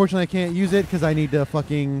 Permavuln. Unfortunately, I can't use it because I need to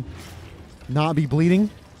fucking not be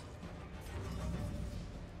bleeding.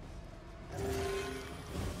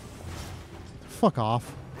 Fuck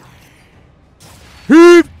off.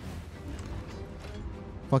 Heave!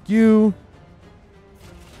 Fuck you.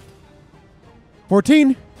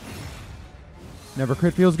 14. Never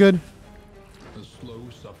crit feels good. The slow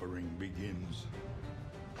suffering begins.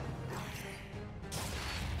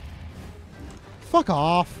 Fuck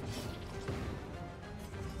off.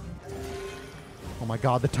 Oh my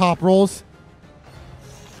god, the top rolls.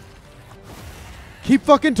 Keep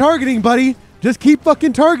fucking targeting, buddy. Just keep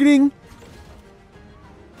fucking targeting.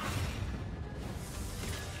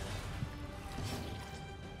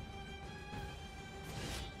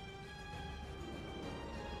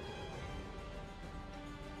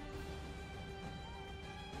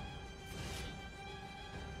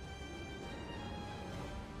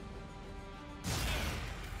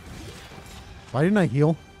 Why didn't I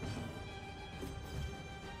heal?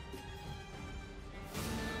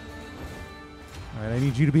 Alright, I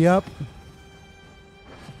need you to be up.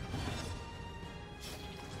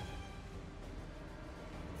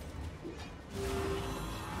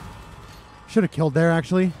 Should have killed there,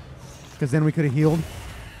 actually. Because then we could have healed.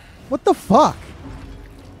 What the fuck?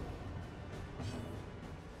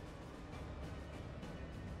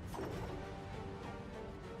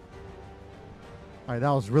 All right,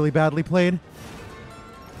 that was really badly played.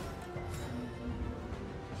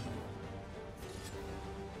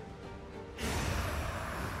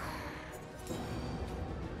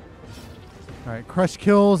 All right, crush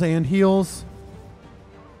kills and heals.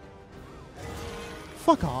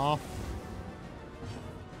 Fuck off.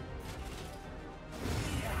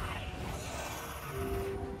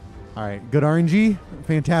 All right, good RNG.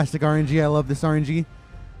 Fantastic RNG. I love this RNG.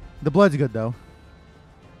 The blood's good, though.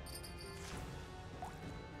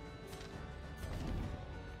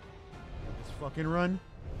 Let's fucking run.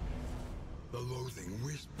 The loathing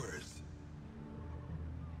whispers.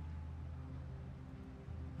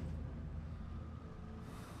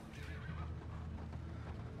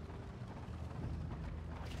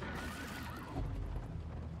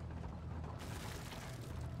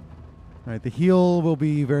 All right, the heal will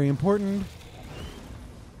be very important.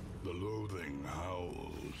 The loathing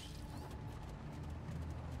howls.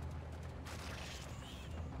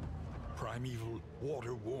 Primeval,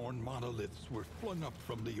 water-worn monoliths were flung up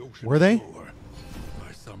from the ocean Were they? floor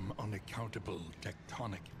by some unaccountable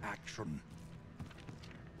tectonic action.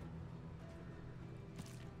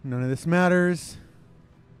 None of this matters.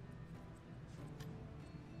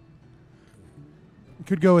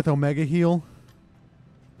 Could go with Omega heal.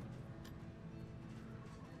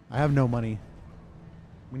 I have no money.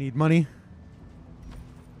 We need money.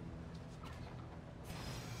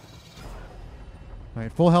 All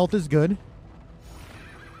right, full health is good.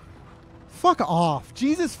 Fuck off.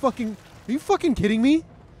 Jesus fucking... Are you fucking kidding me?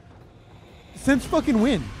 Since fucking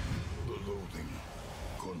when? The loathing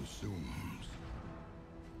consumes.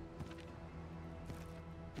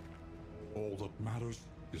 All that matters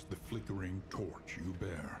is the flickering torch you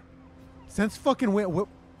bear. Since fucking when?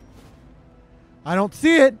 I don't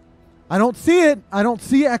see it. I don't see it. I don't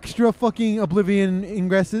see extra fucking Oblivion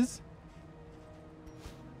ingresses.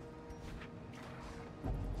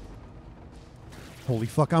 Holy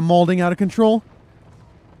fuck, I'm mauling out of control.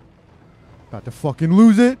 About to fucking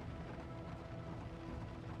lose it.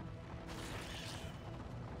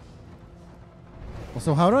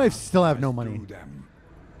 Also, how do I still have no money? Them,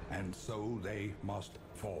 and so they must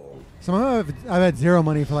fall. Somehow I've had zero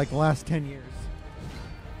money for like the last 10 years.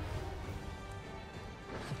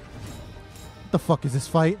 What the fuck is this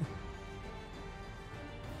fight?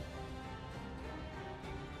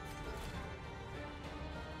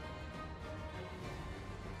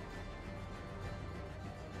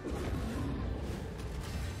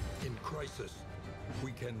 In crisis,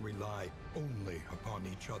 we can rely only upon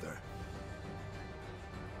each other.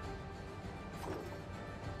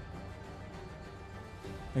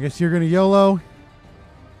 I guess you're gonna YOLO.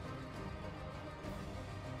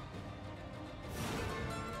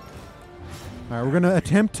 Alright, we're gonna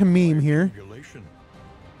attempt to meme here.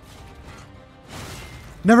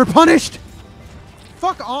 Never punished!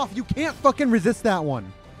 Fuck off! You can't fucking resist that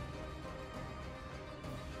one.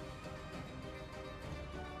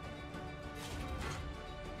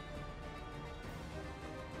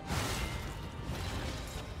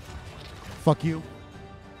 Fuck you.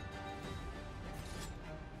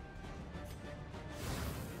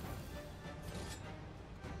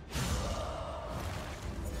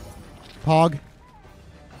 Pog.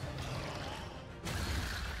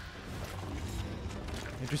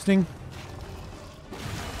 Interesting.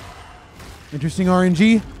 Interesting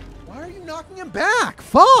RNG. Why are you knocking him back?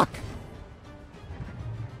 Fuck!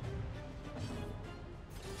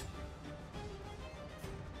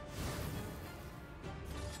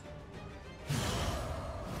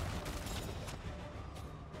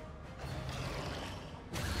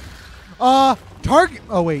 Target.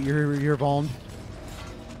 Oh wait, you're vulned.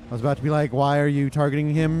 I was about to be like, why are you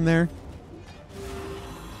targeting him there?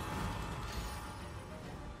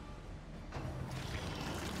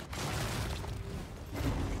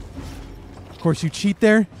 Of course you cheat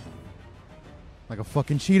there. Like a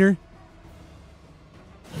fucking cheater.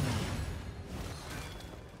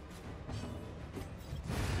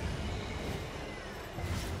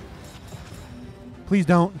 Please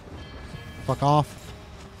don't. Fuck off.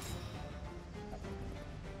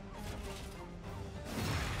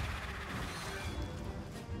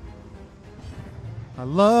 I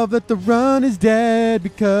love that the run is dead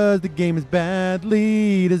because the game is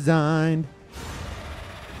badly designed.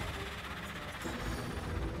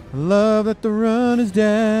 I love that the run is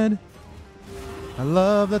dead. I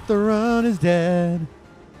love that the run is dead.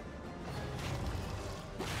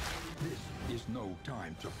 This is no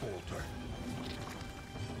time to falter.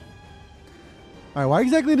 Alright, why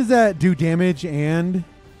exactly does that do damage and...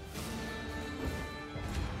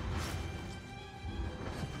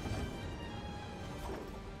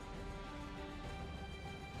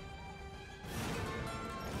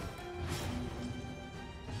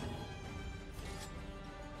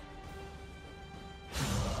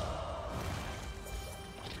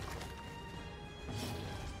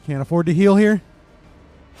 Can't afford to heal here.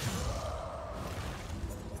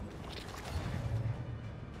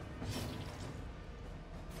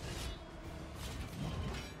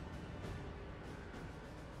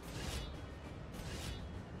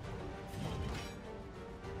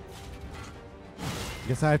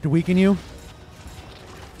 Guess I have to weaken you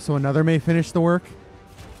so another may finish the work.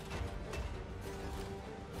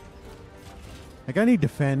 Like, I need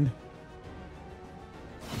defend.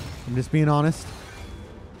 I'm just being honest.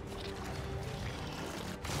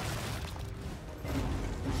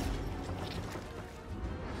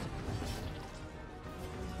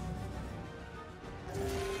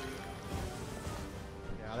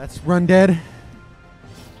 Yeah, that's run dead.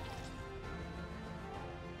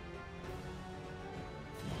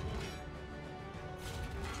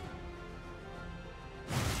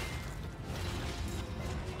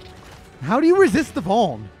 How do you resist the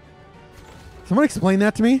Vuln? Someone explain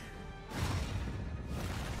that to me.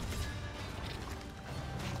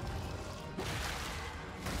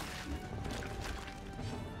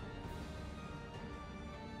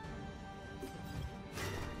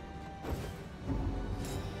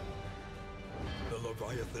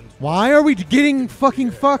 Why are we getting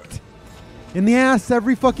fucking fucked in the ass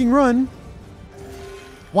every fucking run?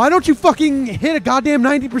 Why don't you fucking hit a goddamn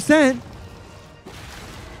 90%?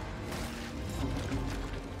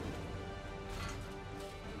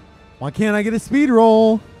 Why can't I get a speed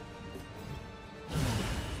roll?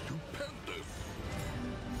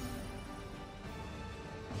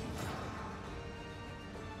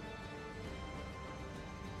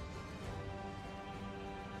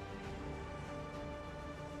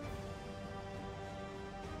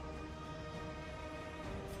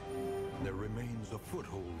 There remains a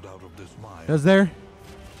foothold out of this mine. Does there?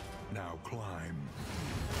 Now climb.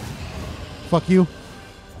 Fuck you.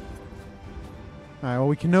 Alright, well,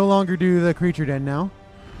 we can no longer do the creature den now.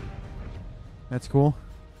 That's cool.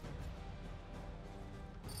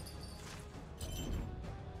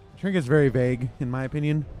 Trinket's very vague, in my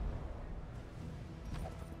opinion.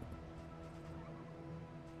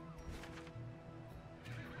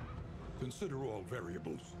 Consider all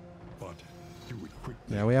variables, but do it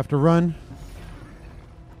quickly. Yeah, we have to run.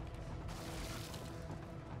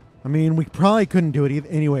 I mean, we probably couldn't do it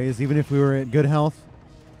anyways, even if we were at good health.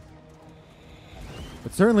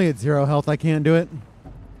 But certainly at 0 health, I can't do it.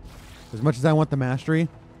 As much as I want the mastery.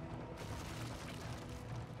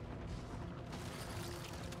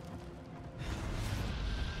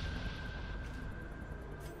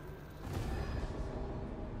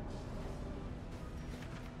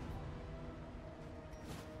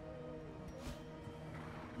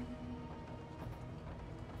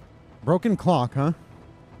 Broken clock, huh?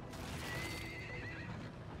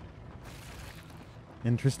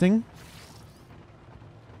 Interesting.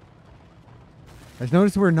 I just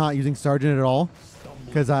noticed we're not using Sergeant at all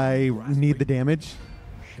because I need the damage.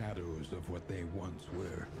 Shadows of what they once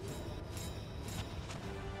were.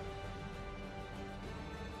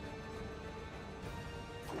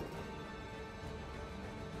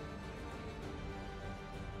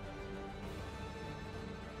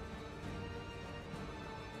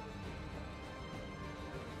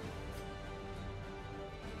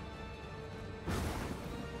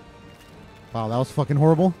 Wow, that was fucking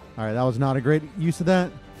horrible. All right, that was not a great use of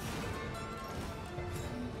that.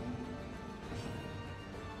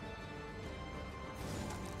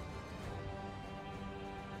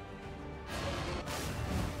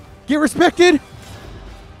 Get respected.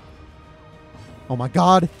 Oh my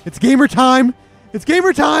god, it's gamer time. It's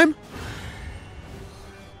gamer time.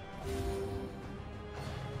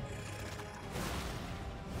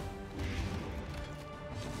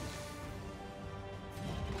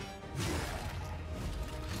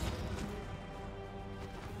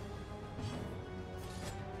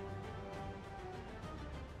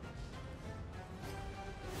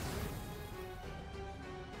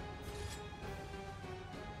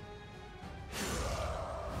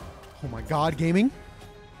 Oh my god, gaming.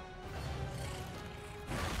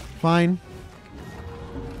 Fine.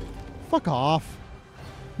 Fuck off.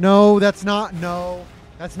 No, that's not. No.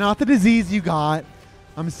 That's not the disease you got.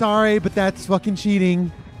 I'm sorry, but that's fucking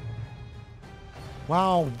cheating.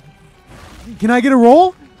 Wow. Can I get a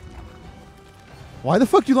roll? Why the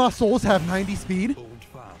fuck do Lost Souls have 90 speed?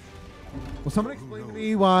 Will someone explain to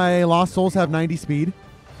me why Lost Souls have 90 speed?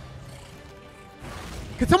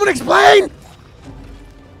 Can someone explain?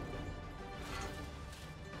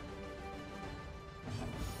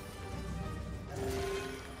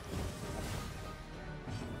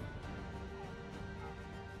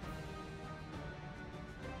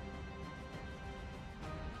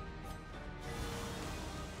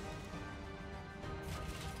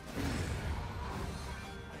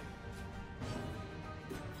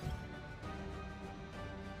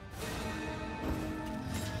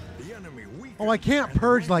 Oh, I can't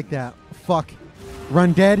purge like that. Fuck.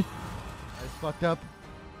 Run dead. That's fucked up.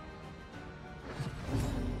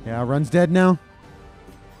 Yeah, Run's dead now.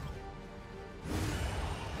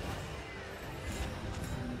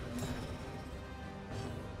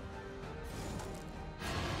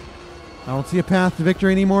 I don't see a path to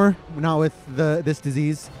victory anymore. Not with this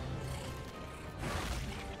disease.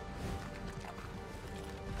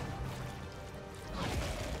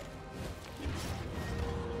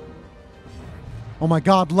 Oh my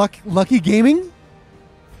god, Lucky Gaming?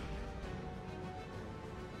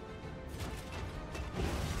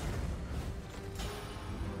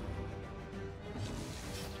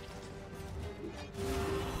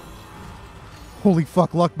 Holy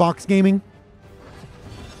fuck, Luckbox Gaming.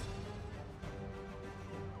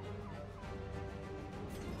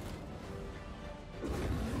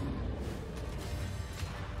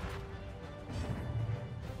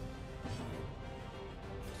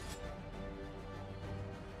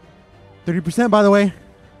 %, by the way.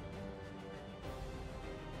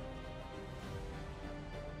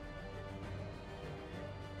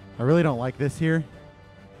 I really don't like this here.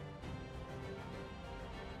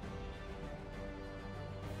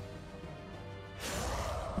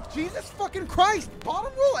 Jesus fucking Christ!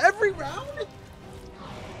 Bottom roll every round?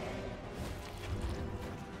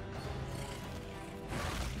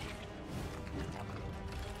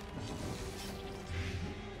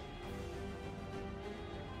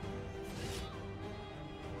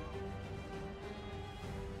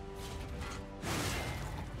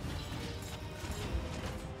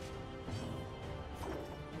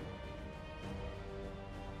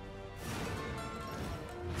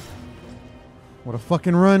 What a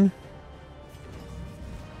fucking run.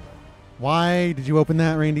 Why did you open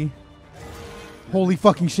that, Randy? Holy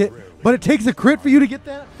fucking shit. But it takes a crit for you to get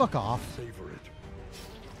that? Fuck off. Savor it.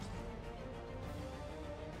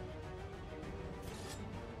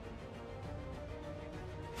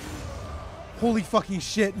 Holy fucking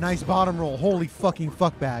shit. Nice bottom roll. Holy fucking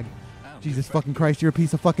fuck bag. Jesus fucking Christ, you're a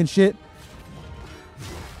piece of fucking shit.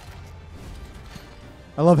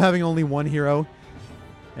 I love having only one hero.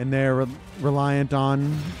 And they're reliant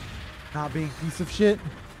on not being a piece of shit.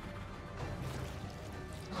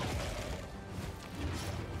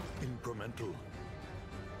 Incremental,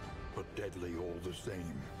 but deadly all the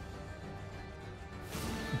same.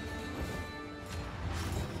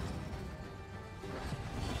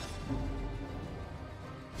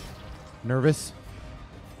 Nervous.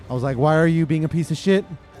 I was like, why are you being a piece of shit?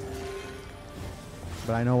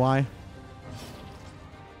 But I know why.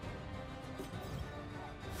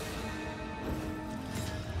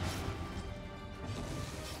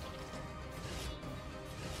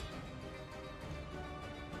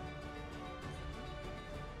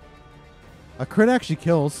 A crit actually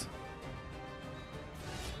kills.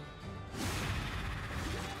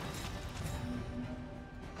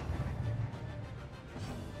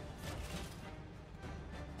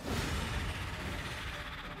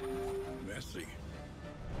 Messy,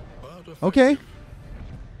 but effective. Okay.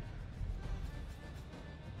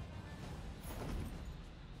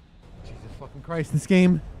 Jesus fucking Christ, this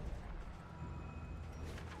game.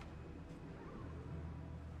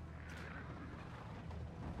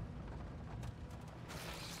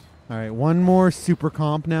 All right, one more super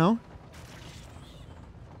comp now.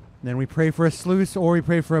 Then we pray for a sluice or we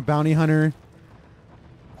pray for a bounty hunter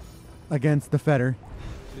against the fetter.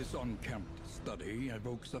 This unkempt study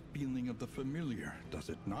evokes a feeling of the familiar, does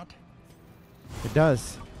it not? It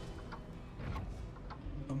does.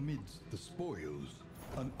 Amidst the spoils,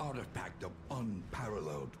 an artifact of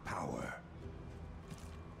unparalleled power.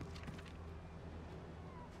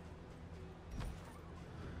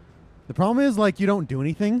 The problem is, like, you don't do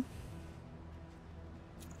anything.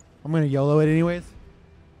 I'm going to YOLO it anyways.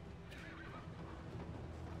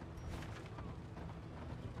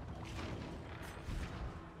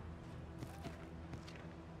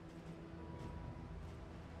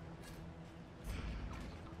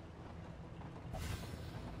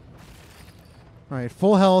 All right,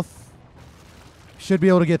 full health. Should be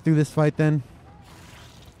able to get through this fight then.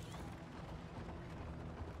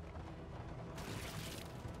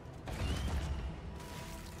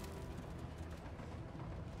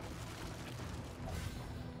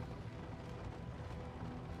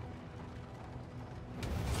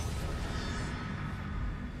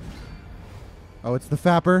 Oh, it's the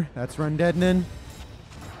Fapper. That's Run Deadenin.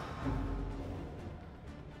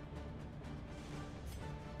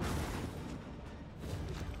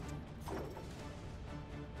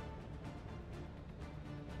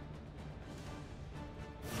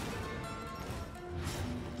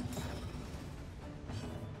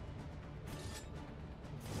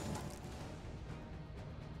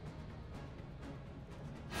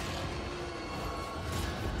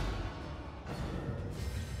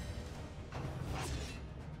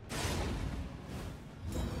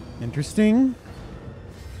 Interesting.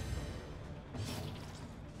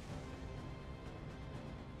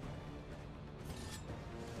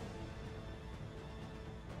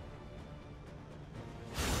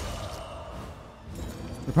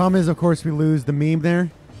 The problem is, of course, we lose the meme there.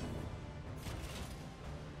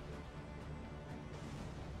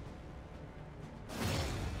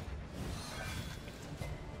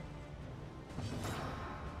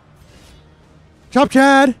 Chop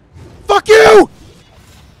Chad! Fuck you!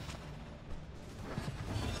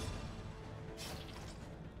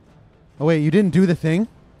 Oh wait, you didn't do the thing?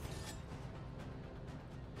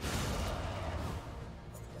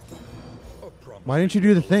 Why didn't you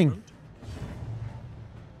do the thing?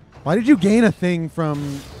 Why did you gain a thing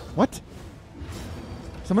from... What?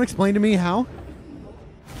 Someone explain to me how?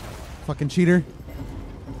 Fucking cheater.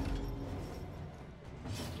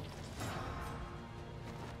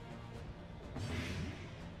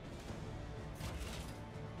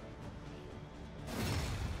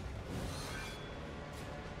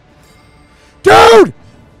 Dude!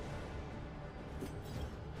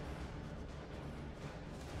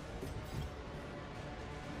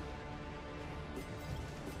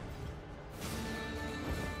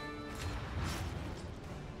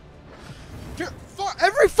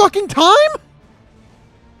 Every fucking time?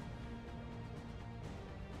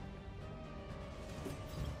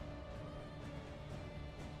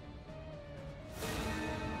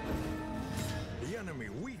 The enemy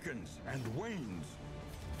weakens and wanes.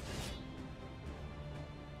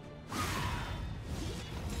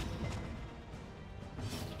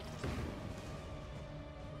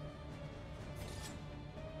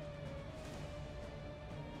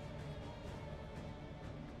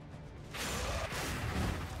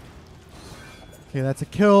 Okay, that's a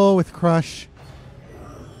kill with Crush.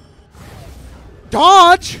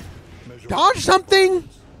 Dodge! Dodge something!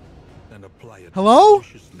 And apply it Hello?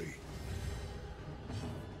 viciously.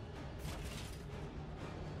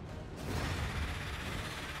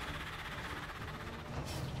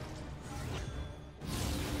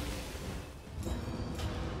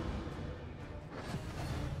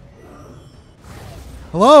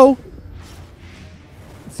 Hello?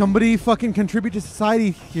 Somebody fucking contribute to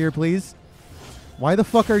society here, please. Why the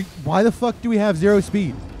fuck do we have 0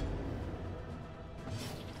 speed?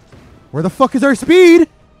 Where the fuck is our speed?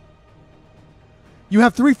 You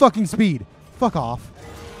have 3 fucking speed. Fuck off.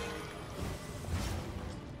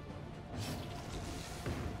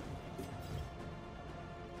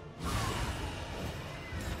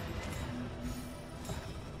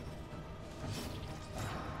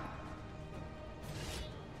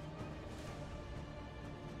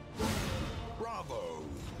 Bravo.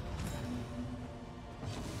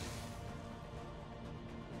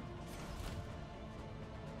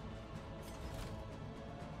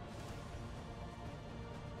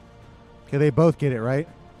 Okay, they both get it, right?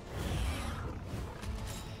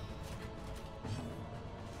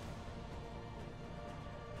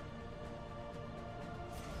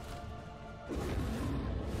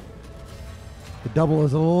 The double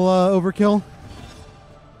is a little overkill.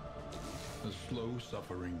 The slow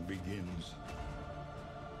suffering begins.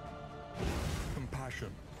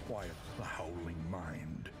 Compassion quiets the howling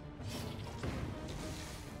mind.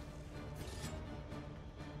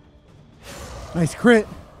 Nice crit.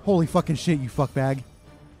 Holy fucking shit, you fuckbag.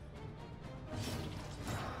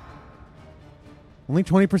 Only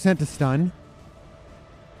 20% to stun.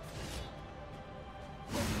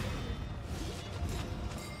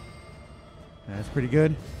 That's pretty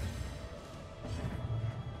good.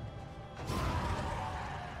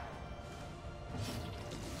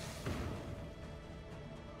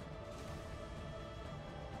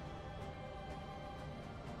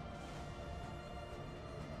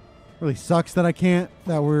 Really sucks that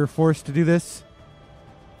that we're forced to do this.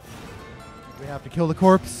 We have to kill the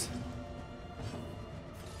corpse.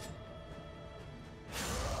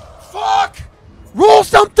 Fuck! Roll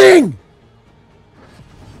something!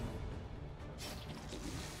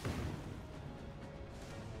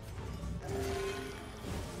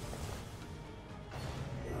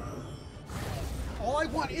 All I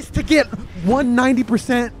want is to get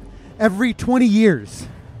 190% every 20 years.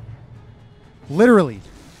 Literally.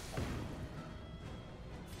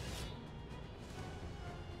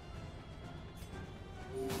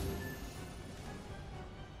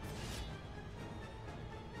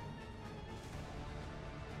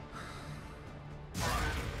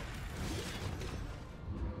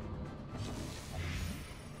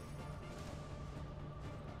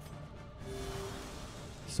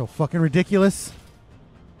 So fucking ridiculous.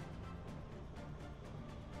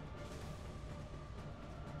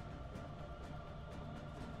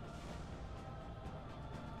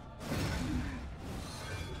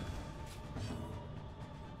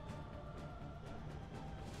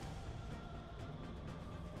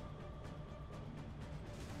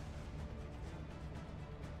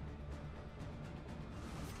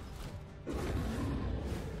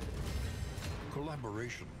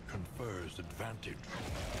 Collaboration confers advantage.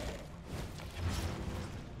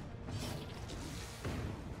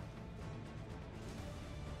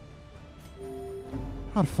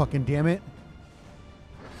 God fucking damn it.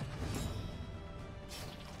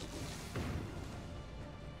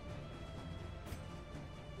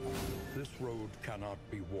 This road cannot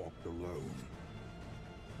be walked alone.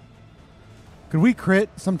 Could we crit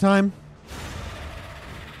sometime?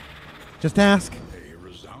 Just ask. A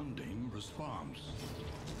resounding response.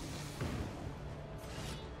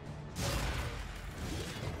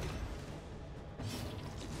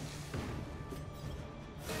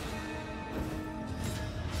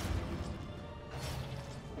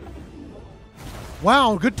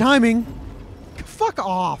 Wow, good timing. Fuck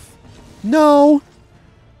off. No.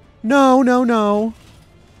 No, no, no.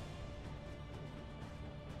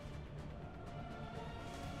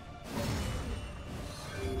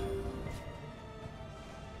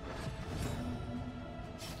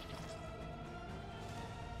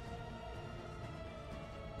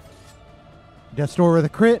 Death Door with a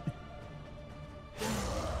crit.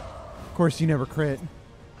 Of course, you never crit.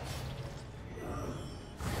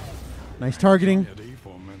 Nice targeting. Anxiety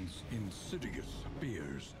foments insidious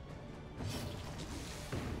fears.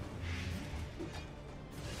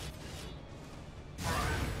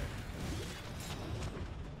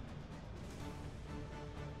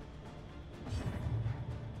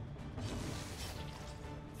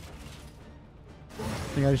 I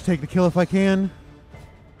think I just take the kill if I can.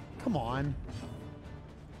 Come on.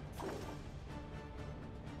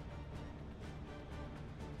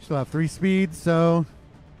 Still have 3 speeds, so...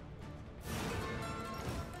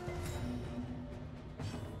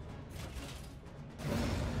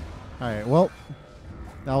 Alright, well,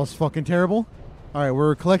 that was fucking terrible. Alright,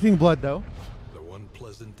 we're collecting blood, though. The one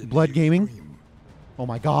pleasant in Blood the gaming. extreme. Oh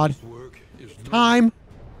my god. This work is Time!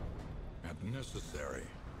 and necessary.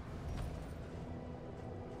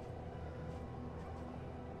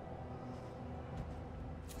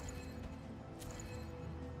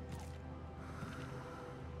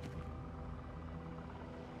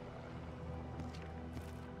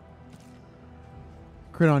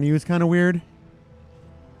 Crit on you is kind of weird.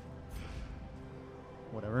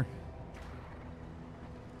 Whatever.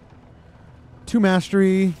 2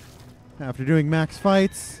 mastery after doing max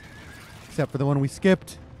fights, except for the one we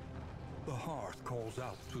skipped. The heart calls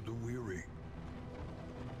out to the weary.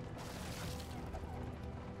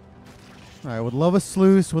 Alright, would love a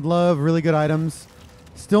sluice, would love really good items.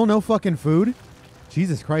 Still no fucking food?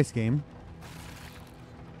 Jesus Christ, game.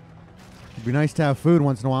 It'd be nice to have food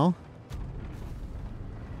once in a while.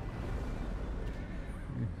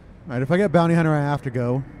 Alright, if I get Bounty Hunter, I have to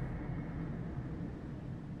go.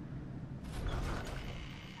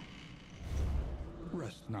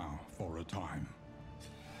 Rest now for a time.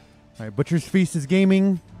 Alright, Butcher's Feast is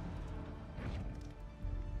gaming.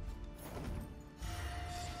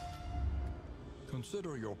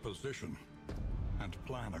 Consider your position and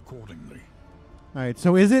plan accordingly. Alright,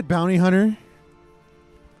 so is it Bounty Hunter?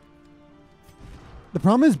 The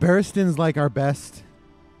problem is Barristan's like our best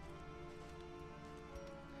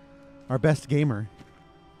gamer.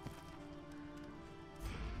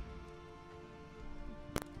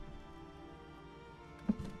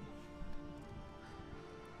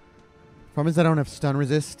 Problem is I don't have stun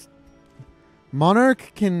resist.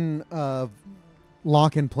 Monarch can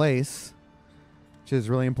lock in place, which is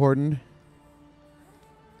really important.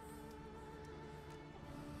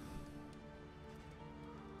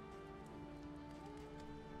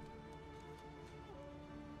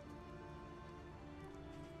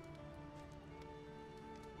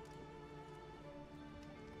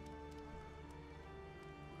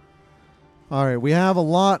 All right, we have a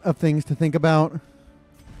lot of things to think about.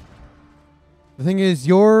 The thing is,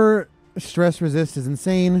 your stress resist is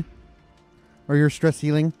insane. Or your stress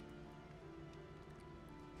healing.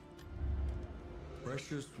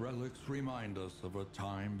 Precious relics remind us of a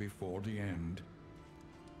time before the end.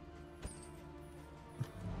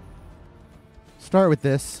 Start with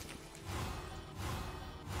this.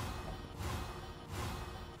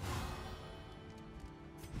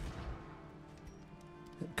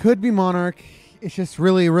 It could be Monarch. It's just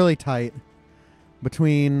really, really tight.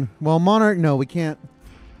 Between, well, Monarch, no, we can't.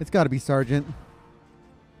 It's got to be Sergeant.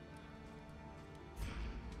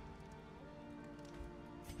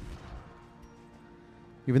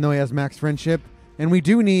 Even though he has max friendship. And we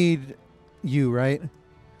do need you, right?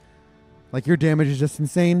 Like, your damage is just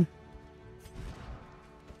insane.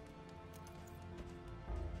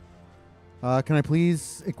 Can I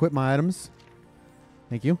please equip my items?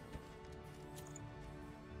 Thank you.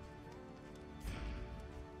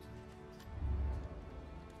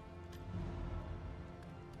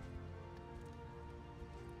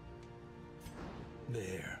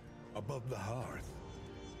 The hearth.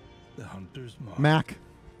 The hunter's mark. Mac.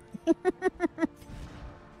 Alright,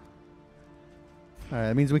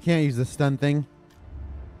 that means we can't use the stun thing.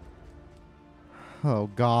 Oh,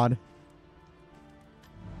 God.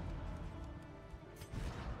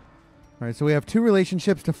 Alright, so we have 2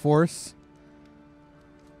 relationships to force.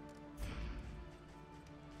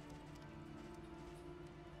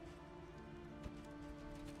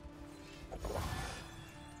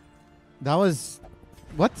 That was...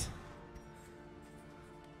 What?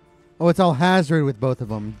 Oh, it's all hazard with both of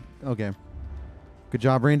them. Okay. Good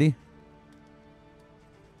job, Randy.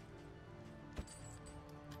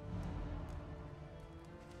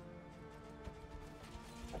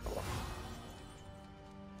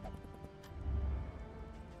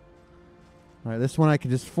 Alright, this one I can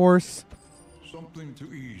just force. Something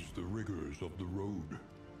to ease the rigors of the road.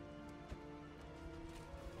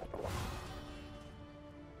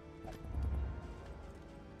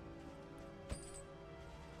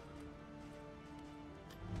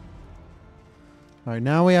 Alright,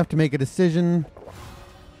 now we have to make a decision.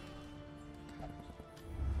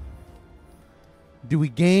 Do we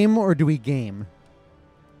game or do we game?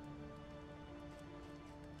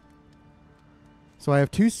 So I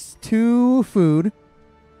have two food.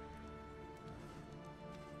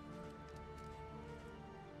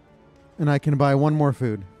 And I can buy 1 more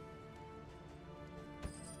food.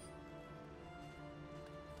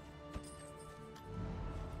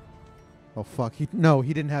 Oh, fuck. No,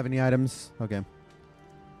 he didn't have any items. Okay.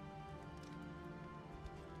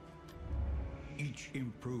 Each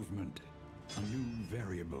improvement, a new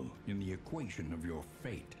variable in the equation of your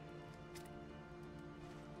fate.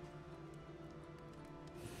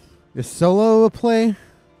 Is solo a play?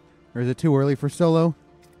 Or is it too early for solo?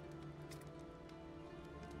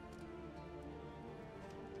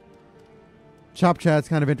 Chop Chat's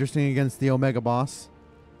kind of interesting against the Omega boss.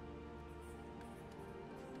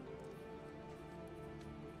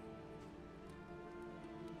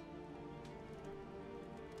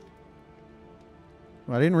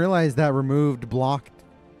 Well, I didn't realize that removed blocked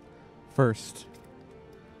first.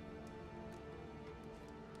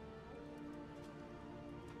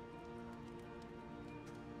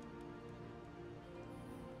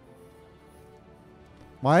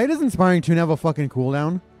 Why does Inspiring Tune have a fucking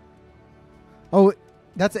cooldown? Oh,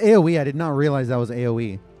 that's AoE. I did not realize that was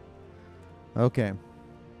AoE. Okay.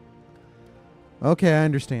 Okay, I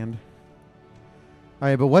understand.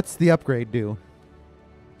 Alright, but what's the upgrade do?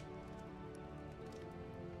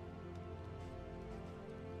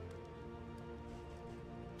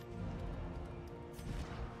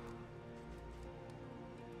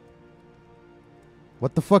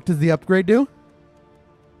 What the fuck does the upgrade do?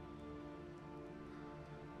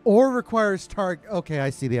 Or requires target. Okay, I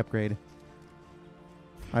see the upgrade.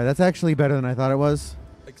 Alright, that's actually better than I thought it was.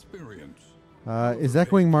 Experience. Is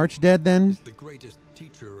Echoing March dead then? The greatest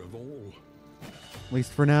teacher of all. At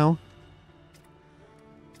least for now.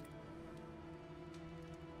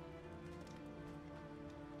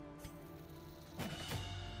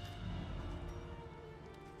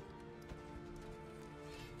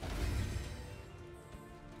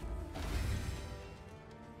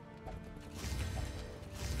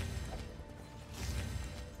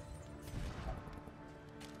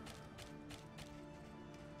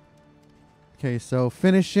 Okay, so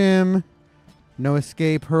finish him. No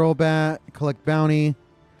escape, hurl bat, collect bounty.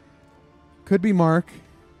 Could be Mark.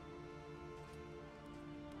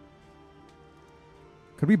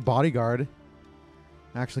 Could be bodyguard.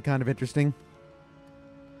 Actually kind of interesting.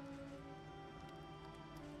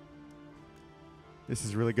 This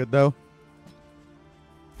is really good though.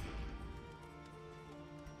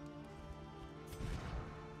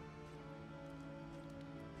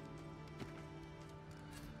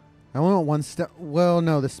 I only want 1 step. Well,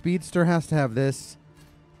 no, the Speedster has to have this.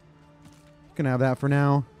 Can have that for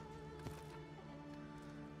now.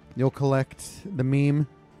 You'll collect the meme.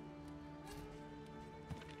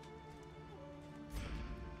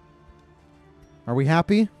 Are we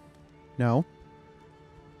happy? No.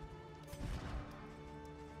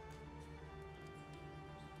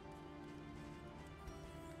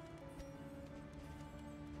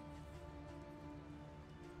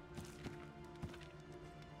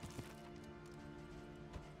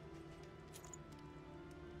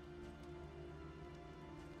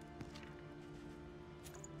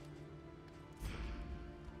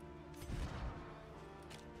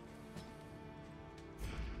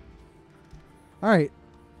 All right,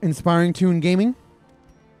 Inspiring Tune Gaming.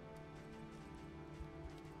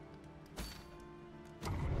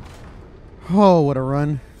 Oh, what a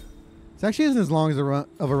run! It actually isn't as long as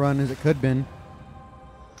of a run as it could have been.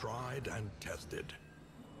 Tried and tested.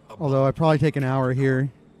 A Although I'd probably take an hour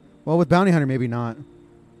here. Well, with Bounty Hunter, maybe not.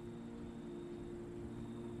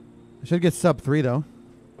 I should get sub 3, though.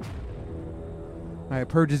 Alright,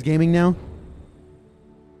 Purge is gaming now.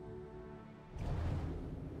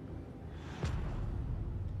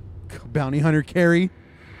 Bounty Hunter carry.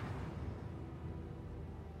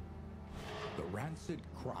 The rancid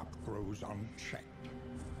crop grows unchecked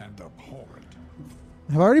and abhorrent.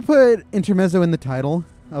 Have I already put Intermezzo in the title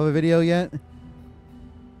of a video yet?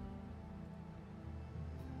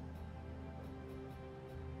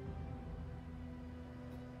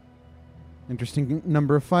 Interesting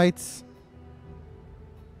number of fights.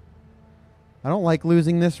 I don't like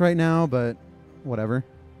losing this right now, but whatever.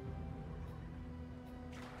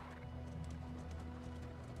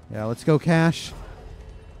 Yeah, let's go cash.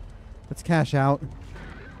 Let's cash out.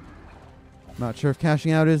 Not sure if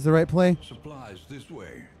cashing out is the right play. Supplies this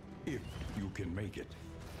way, if you can make it.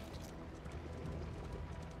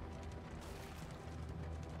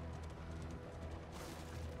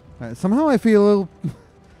 All right, somehow I feel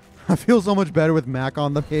I feel so much better with Mac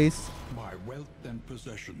on the case. My wealth and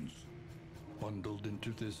possessions bundled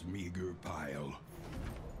into this meager pile.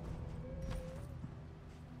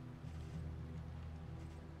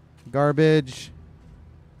 Garbage.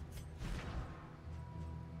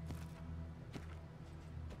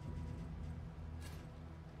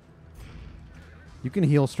 You can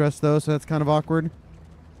heal stress though, so that's kind of awkward.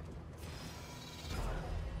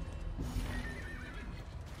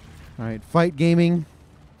 Alright, fight gaming.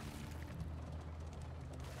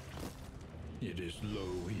 It is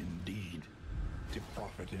low indeed to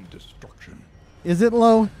profit in destruction. Is it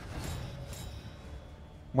low?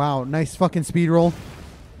 Wow, nice fucking speed roll.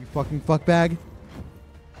 You fucking fuckbag.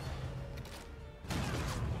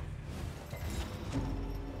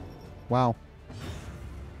 Wow.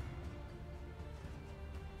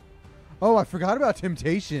 Oh, I forgot about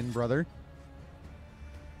Temptation, brother.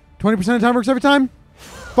 20% of the time works every time?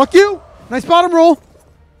 Fuck you! Nice bottom roll!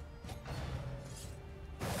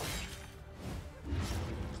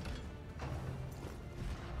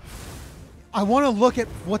 I want to look at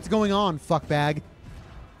what's going on, fuckbag.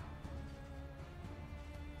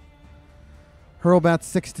 Hurlbat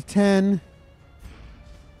 6 to 10.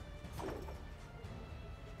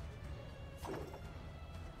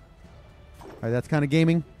 Alright, that's kind of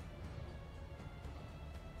gaming.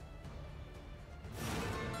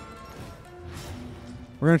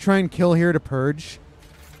 We're going to try and kill here to purge.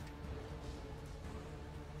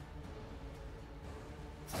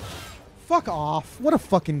 Fuck off. What a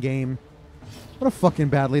fucking game. What a fucking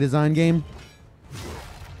badly designed game.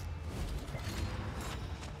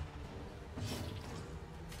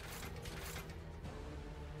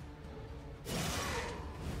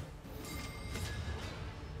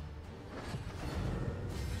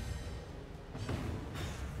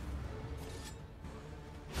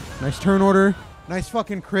 Nice turn order. Nice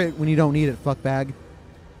fucking crit when you don't need it, fuckbag.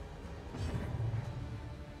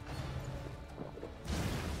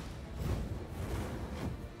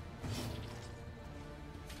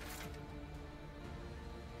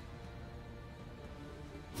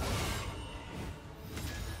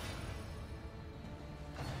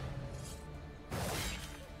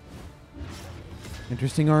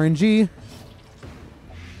 Interesting RNG.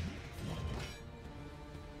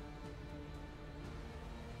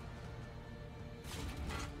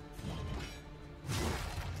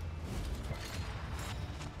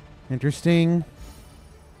 Interesting.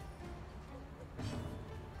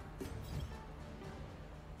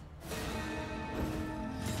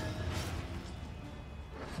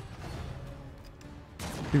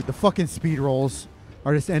 Dude, the fucking speed rolls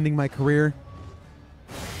are just ending my career.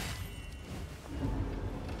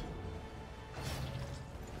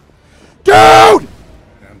 Dude!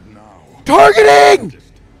 And now, Targeting!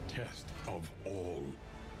 test of all.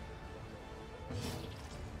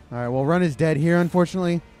 Alright, well, Run is dead here,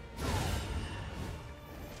 unfortunately.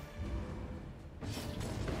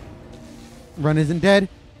 Run isn't dead.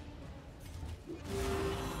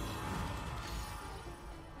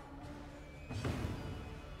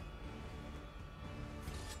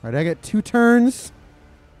 Alright, I get 2 turns.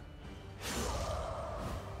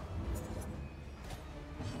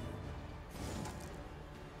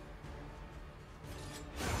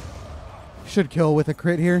 Should kill with a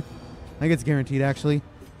crit here. I think it's guaranteed, actually.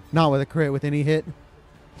 Not with a crit, with any hit.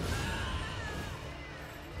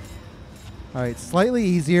 Alright, slightly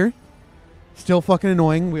easier. Still fucking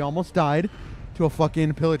annoying. We almost died to a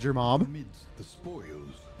fucking pillager mob. Amidst the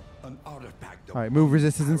spoils, an artifact of Alright, move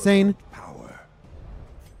resist is insane. power.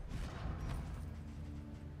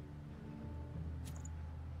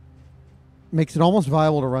 Makes it almost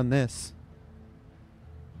viable to run this.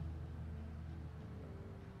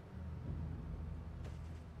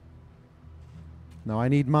 No, I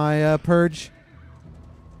need my purge.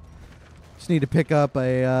 Just need to pick up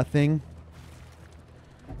a thing.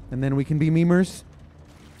 And then we can be memers.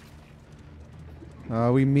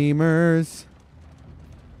 Are we memers?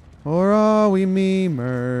 Or are we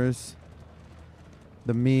memers?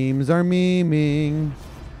 The memes are meming.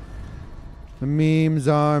 The memes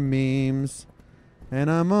are memes. And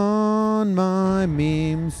I'm on my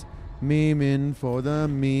memes. Memeing for the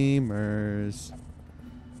memers.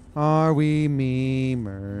 Are we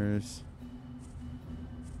memers?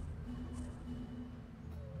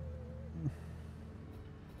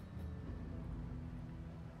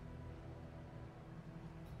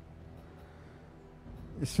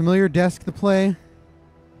 Is familiar desk to play?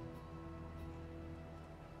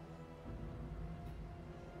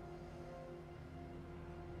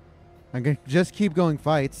 I can just keep going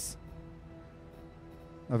fights.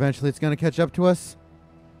 Eventually it's going to catch up to us.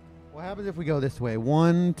 What happens if we go this way?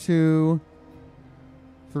 1, 2,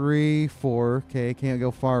 3, 4. Okay, can't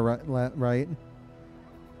go far right.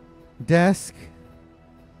 Desk.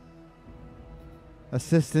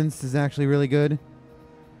 Assistance is actually really good.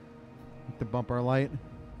 To bump our light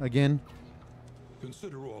again.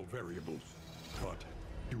 Consider all variables, but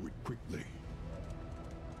do it quickly.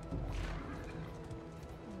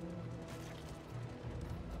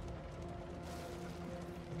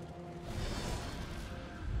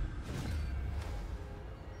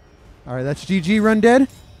 All right, that's GG. Run dead.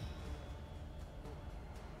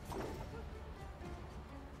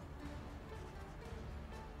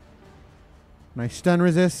 Nice stun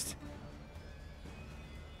resist.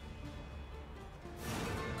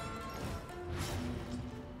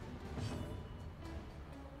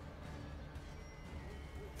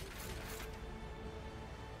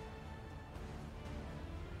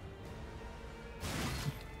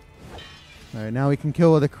 All right, now we can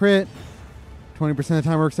kill with a crit. 20% of the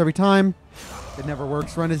time works every time. It never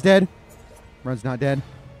works. Run is dead. Run's not dead.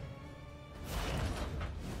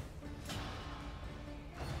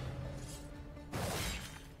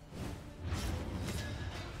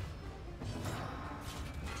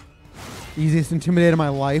 Easiest intimidate of my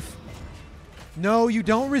life. No, you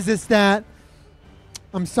don't resist that.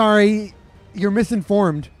 I'm sorry. You're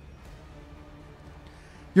misinformed.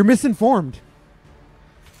 You're misinformed.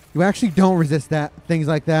 You actually don't resist that. Things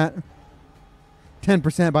like that.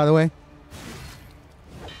 10%, by the way.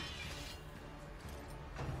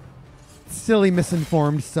 Silly,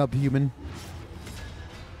 misinformed subhuman.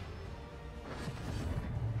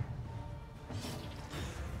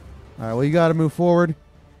 All right, well, you got to move forward.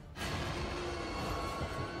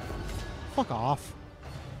 Fuck off.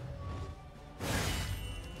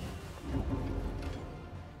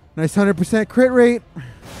 Nice 100% crit rate.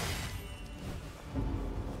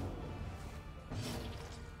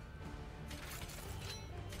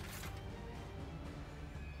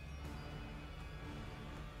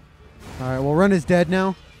 All right, well, Run is dead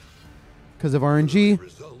now because of RNG.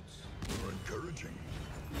 Results are encouraging.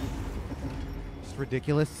 It's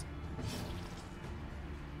ridiculous.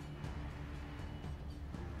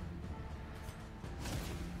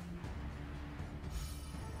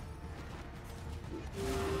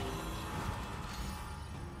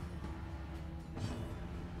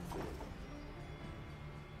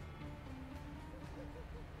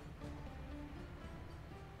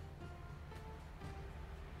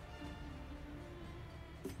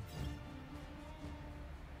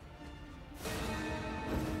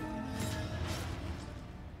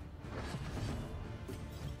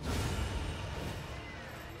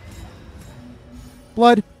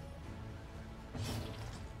 Blood.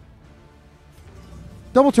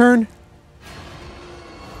 Double turn.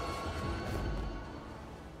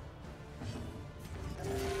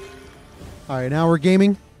 All right, now we're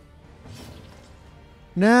gaming.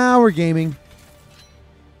 Now we're gaming.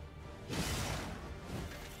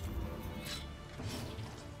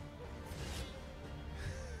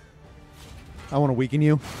 I want to weaken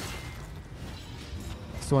you.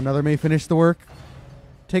 So another may finish the work.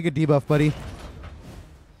 Take a debuff, buddy.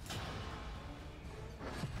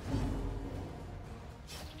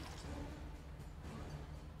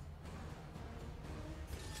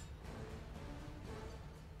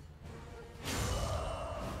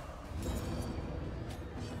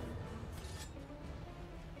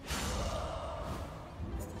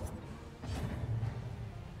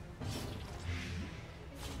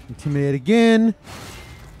 Intimidate again.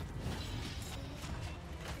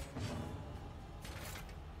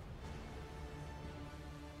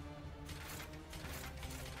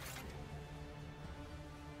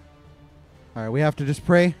 All right, we have to just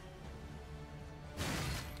pray.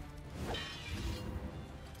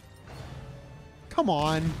 Come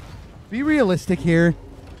on. Be realistic here.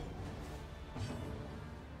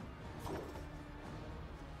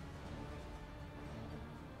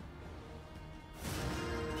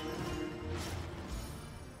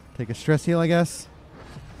 Take a stress heal, I guess.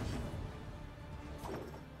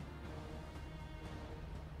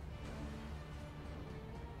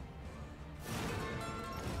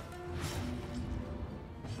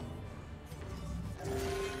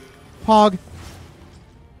 Pog.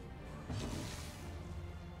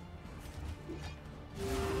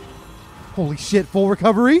 Holy shit, full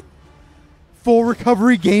recovery? Full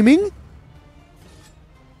recovery gaming?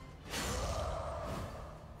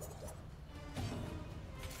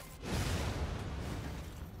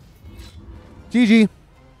 GG.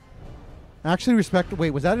 Actually respect.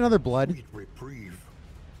 Wait, was that another blood? Reprieve.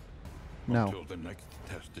 No. Until the next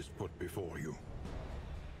test is put before you.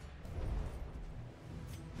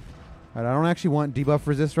 Alright, I don't actually want debuff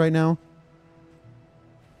resist right now.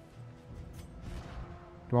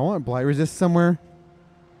 Do I want blight resist somewhere?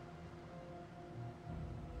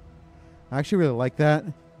 I actually really like that.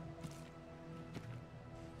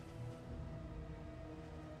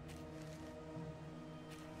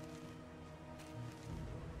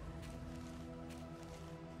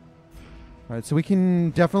 Alright, so we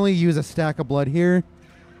can definitely use a stack of blood here.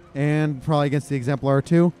 And probably against the Exemplar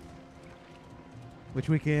too. Which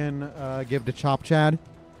we can give to Chop Chad.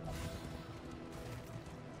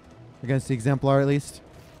 Against the Exemplar at least.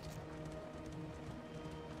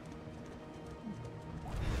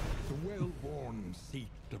 The well-worn seat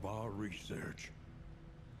of our research.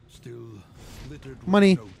 Still littered with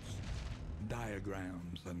Money. notes,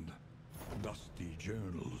 diagrams, and dusty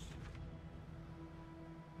journals.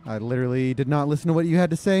 I literally did not listen to what you had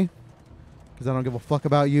to say. Because I don't give a fuck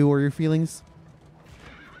about you or your feelings.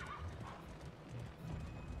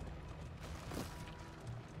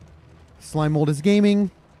 Slime mold is gaming.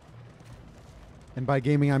 And by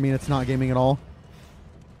gaming, I mean it's not gaming at all.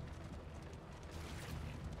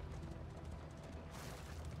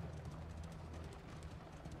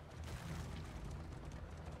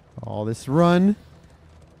 Oh, this run.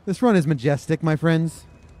 This run is majestic, my friends.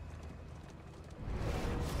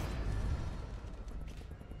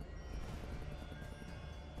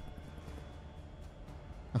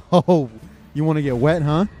 Oh, you want to get wet,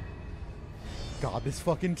 huh? God, this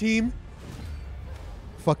fucking team.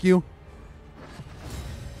 Fuck you.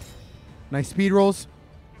 Nice speed rolls.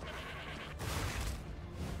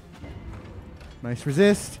 Nice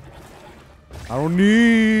resist. I don't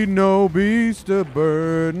need no beast of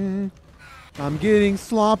burden. I'm getting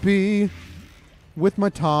sloppy with my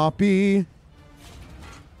toppy.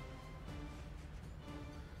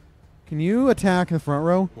 Can you attack the front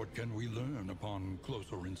row? What can we learn upon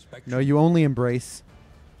closer inspection? No, you only embrace.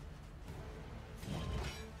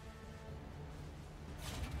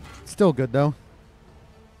 Still good, though.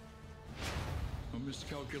 A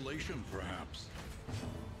miscalculation, perhaps.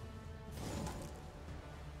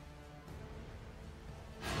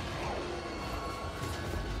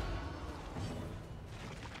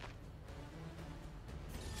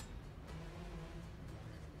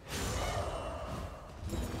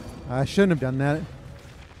 I shouldn't have done that.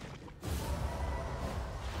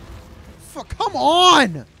 Fuck, come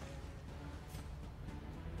on!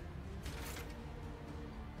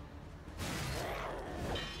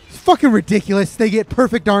 It's fucking ridiculous. They get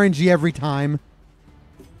perfect RNG every time.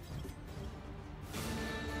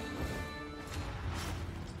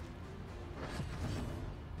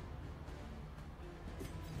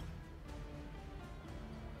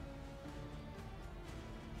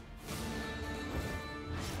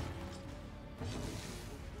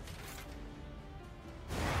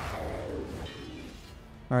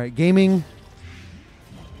 All right, gaming.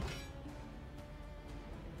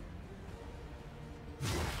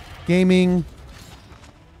 Gaming.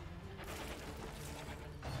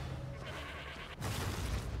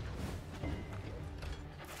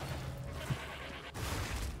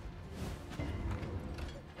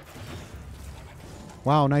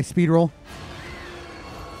 Wow, nice speed roll.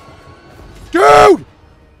 Dude!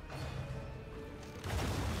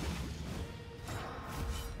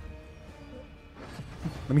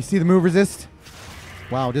 Let me see the move resist.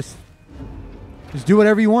 Wow, just do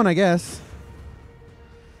whatever you want, I guess.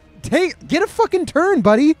 Get a fucking turn,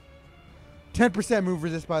 buddy. 10% move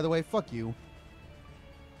resist, by the way. Fuck you.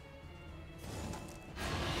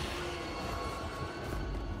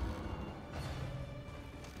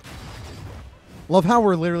 Love how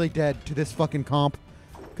we're literally dead to this fucking comp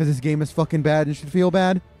because this game is fucking bad and should feel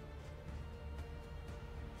bad.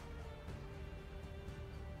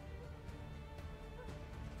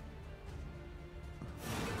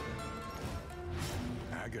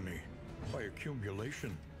 Agony. by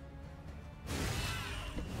accumulation.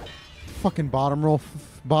 Fucking bottom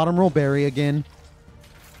roll berry again.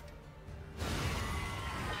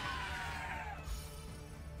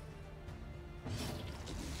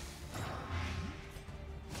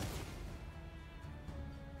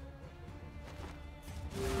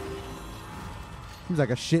 Seems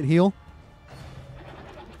like a shit heal.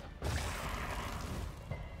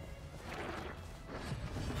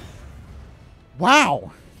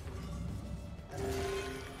 Wow.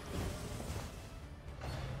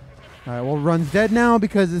 Alright, well, Run's dead now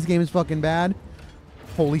because this game is fucking bad.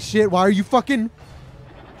 Holy shit, why are you fucking...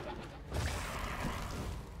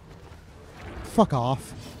 Fuck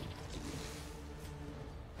off.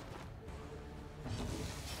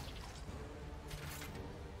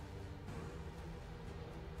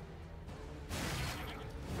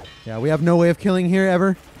 Yeah, we have no way of killing here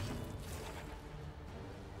ever.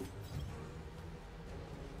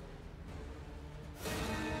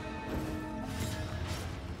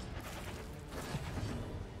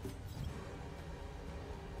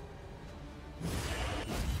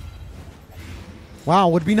 Wow,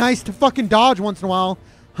 would be nice to fucking dodge once in a while.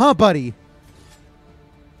 Huh, buddy?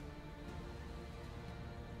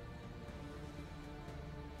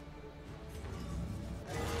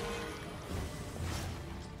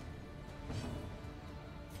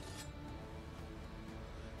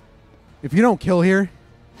 If you don't kill here,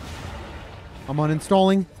 I'm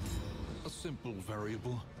uninstalling. A simple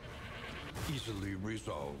variable, easily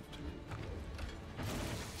resolved.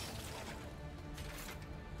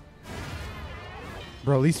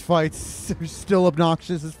 Bro, these fights are still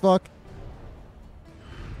obnoxious as fuck.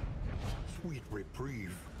 Sweet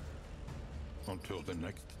reprieve. Until the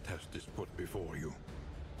next test is put before you.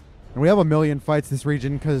 And we have a million fights this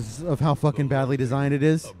region because of how fucking badly designed it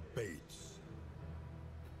is. Abates.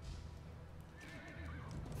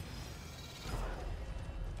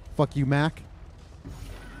 Fuck you, Mac.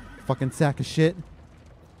 Fucking sack of shit.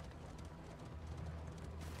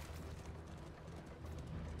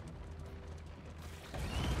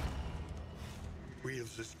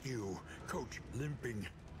 Wheels askew, coach limping.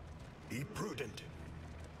 Be prudent.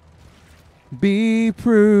 Be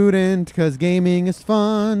prudent, because gaming is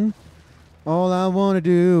fun. All I want to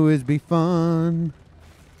do is be fun.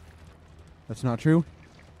 That's not true.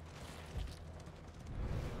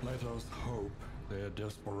 Let us hope their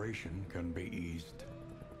desperation can be eased.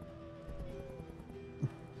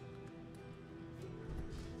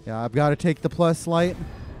 Yeah, I've got to take the plus light.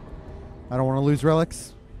 I don't want to lose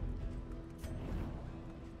relics.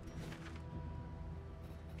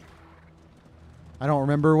 I don't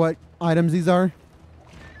remember what items these are.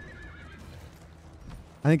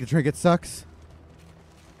 I think the trinket sucks.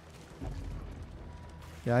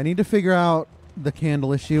 Yeah, I need to figure out the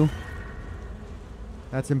candle issue.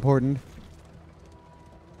 That's important.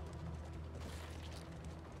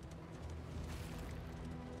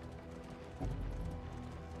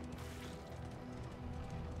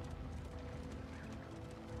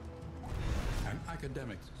 An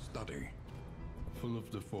academic's study, full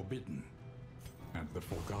of the forbidden and the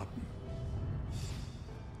forgotten.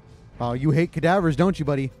 Oh, you hate cadavers, don't you,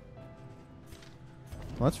 buddy?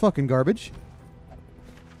 Well, that's fucking garbage.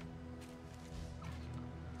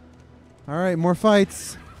 All right, more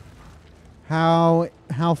fights. How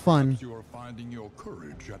fun. You are finding your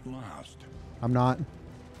courage at last. I'm not.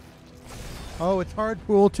 Oh, it's hard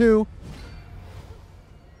pool too.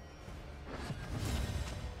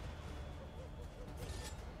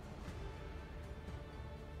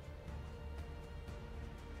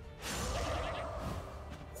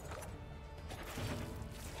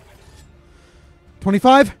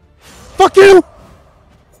 $25? Fuck you!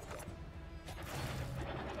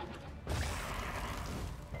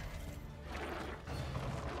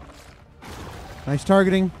 Nice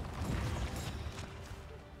targeting.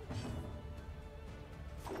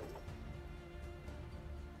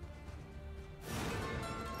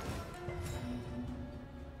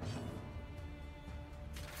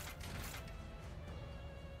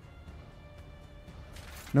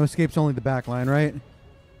 No escapes, only the back line, right?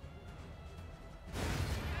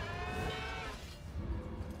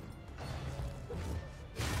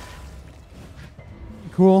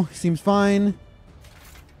 Cool, seems fine.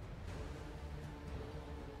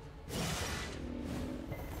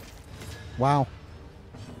 Wow.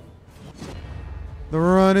 The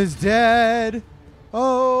run is dead.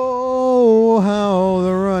 Oh, how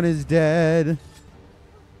the run is dead.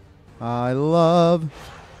 I love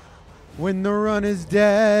when the run is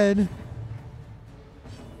dead.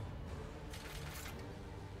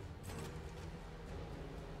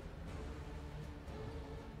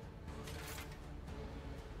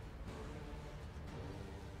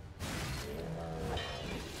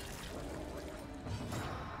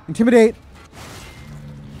 Intimidate.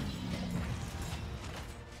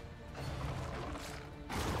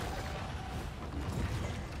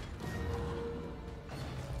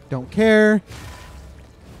 Don't care.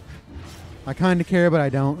 I kind of care, but I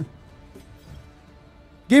don't.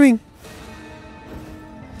 Gaming.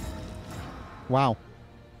 Wow.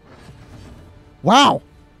 Wow.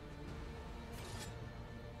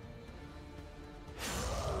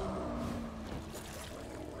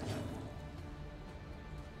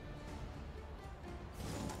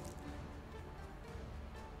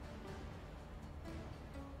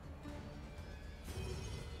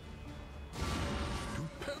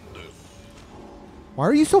 Why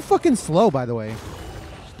are you so fucking slow, by the way?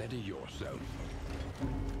 Steady yourself.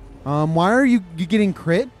 Why are you getting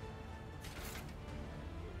crit?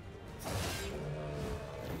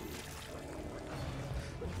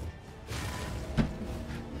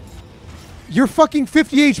 You're fucking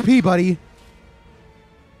 50 HP, buddy.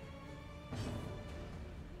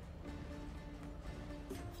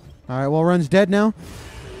 Alright, well, Run's dead now.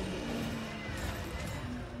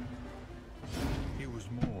 He was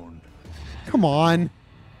mourned. Come on.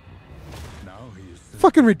 Now he is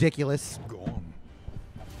Fucking ridiculous. gone.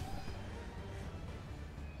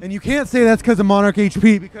 And you can't say that's because of Monarch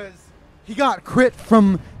HP because he got crit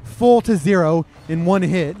from full to 0 in one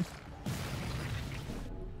hit.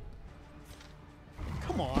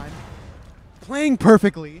 Come on. Playing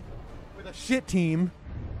perfectly with a shit team.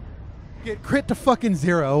 Get crit to fucking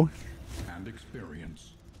 0 And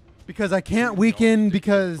experience. because I can't weaken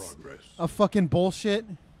because of fucking bullshit.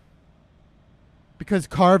 Because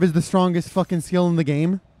Carve is the strongest fucking skill in the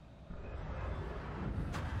game.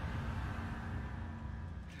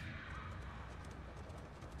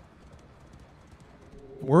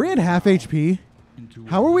 We're at half HP.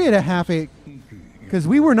 How are we at a half HP? Because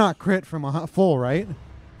we were not crit from a full, right?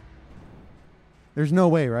 There's no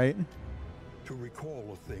way, right? To recall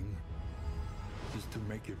a thing is to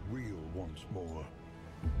make it real once more.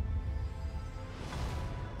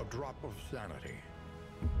 A drop of sanity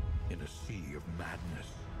in a sea of madness.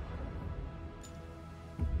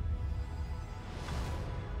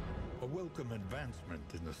 A welcome advancement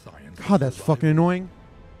in the science. God, that's fucking annoying.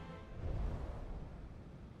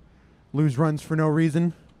 Lose runs for no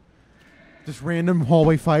reason. Just random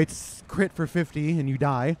hallway fights, crit for 50, and you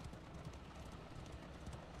die.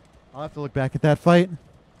 I'll have to look back at that fight.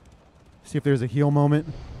 See if there's a heal moment.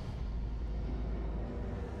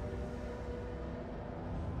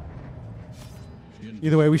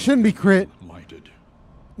 Either way, we shouldn't be crit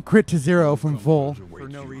to 0 from full for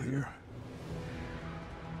no reason.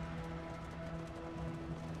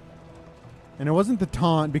 And it wasn't the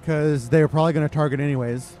taunt because they were probably going to target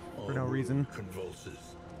anyways for no reason.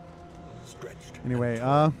 Anyway,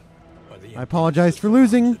 I apologize for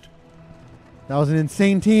losing. That was an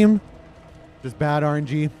insane team. Just bad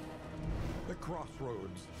RNG. The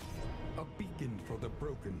crossroads, a beacon for the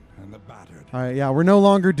broken and the battered. All right, yeah, we're no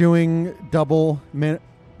longer doing double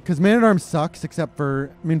because Man-at-Arms sucks except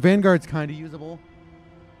for, I mean, Vanguard's kind of usable.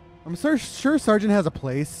 I'm sure Sergeant has a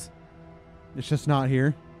place. It's just not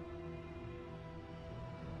here.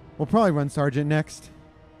 We'll probably run Sergeant next.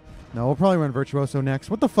 No, we'll probably run Virtuoso next.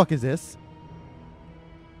 What the fuck is this?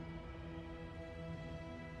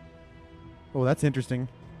 Oh, that's interesting.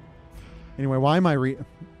 Anyway, why am I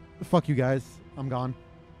fuck you guys. I'm gone.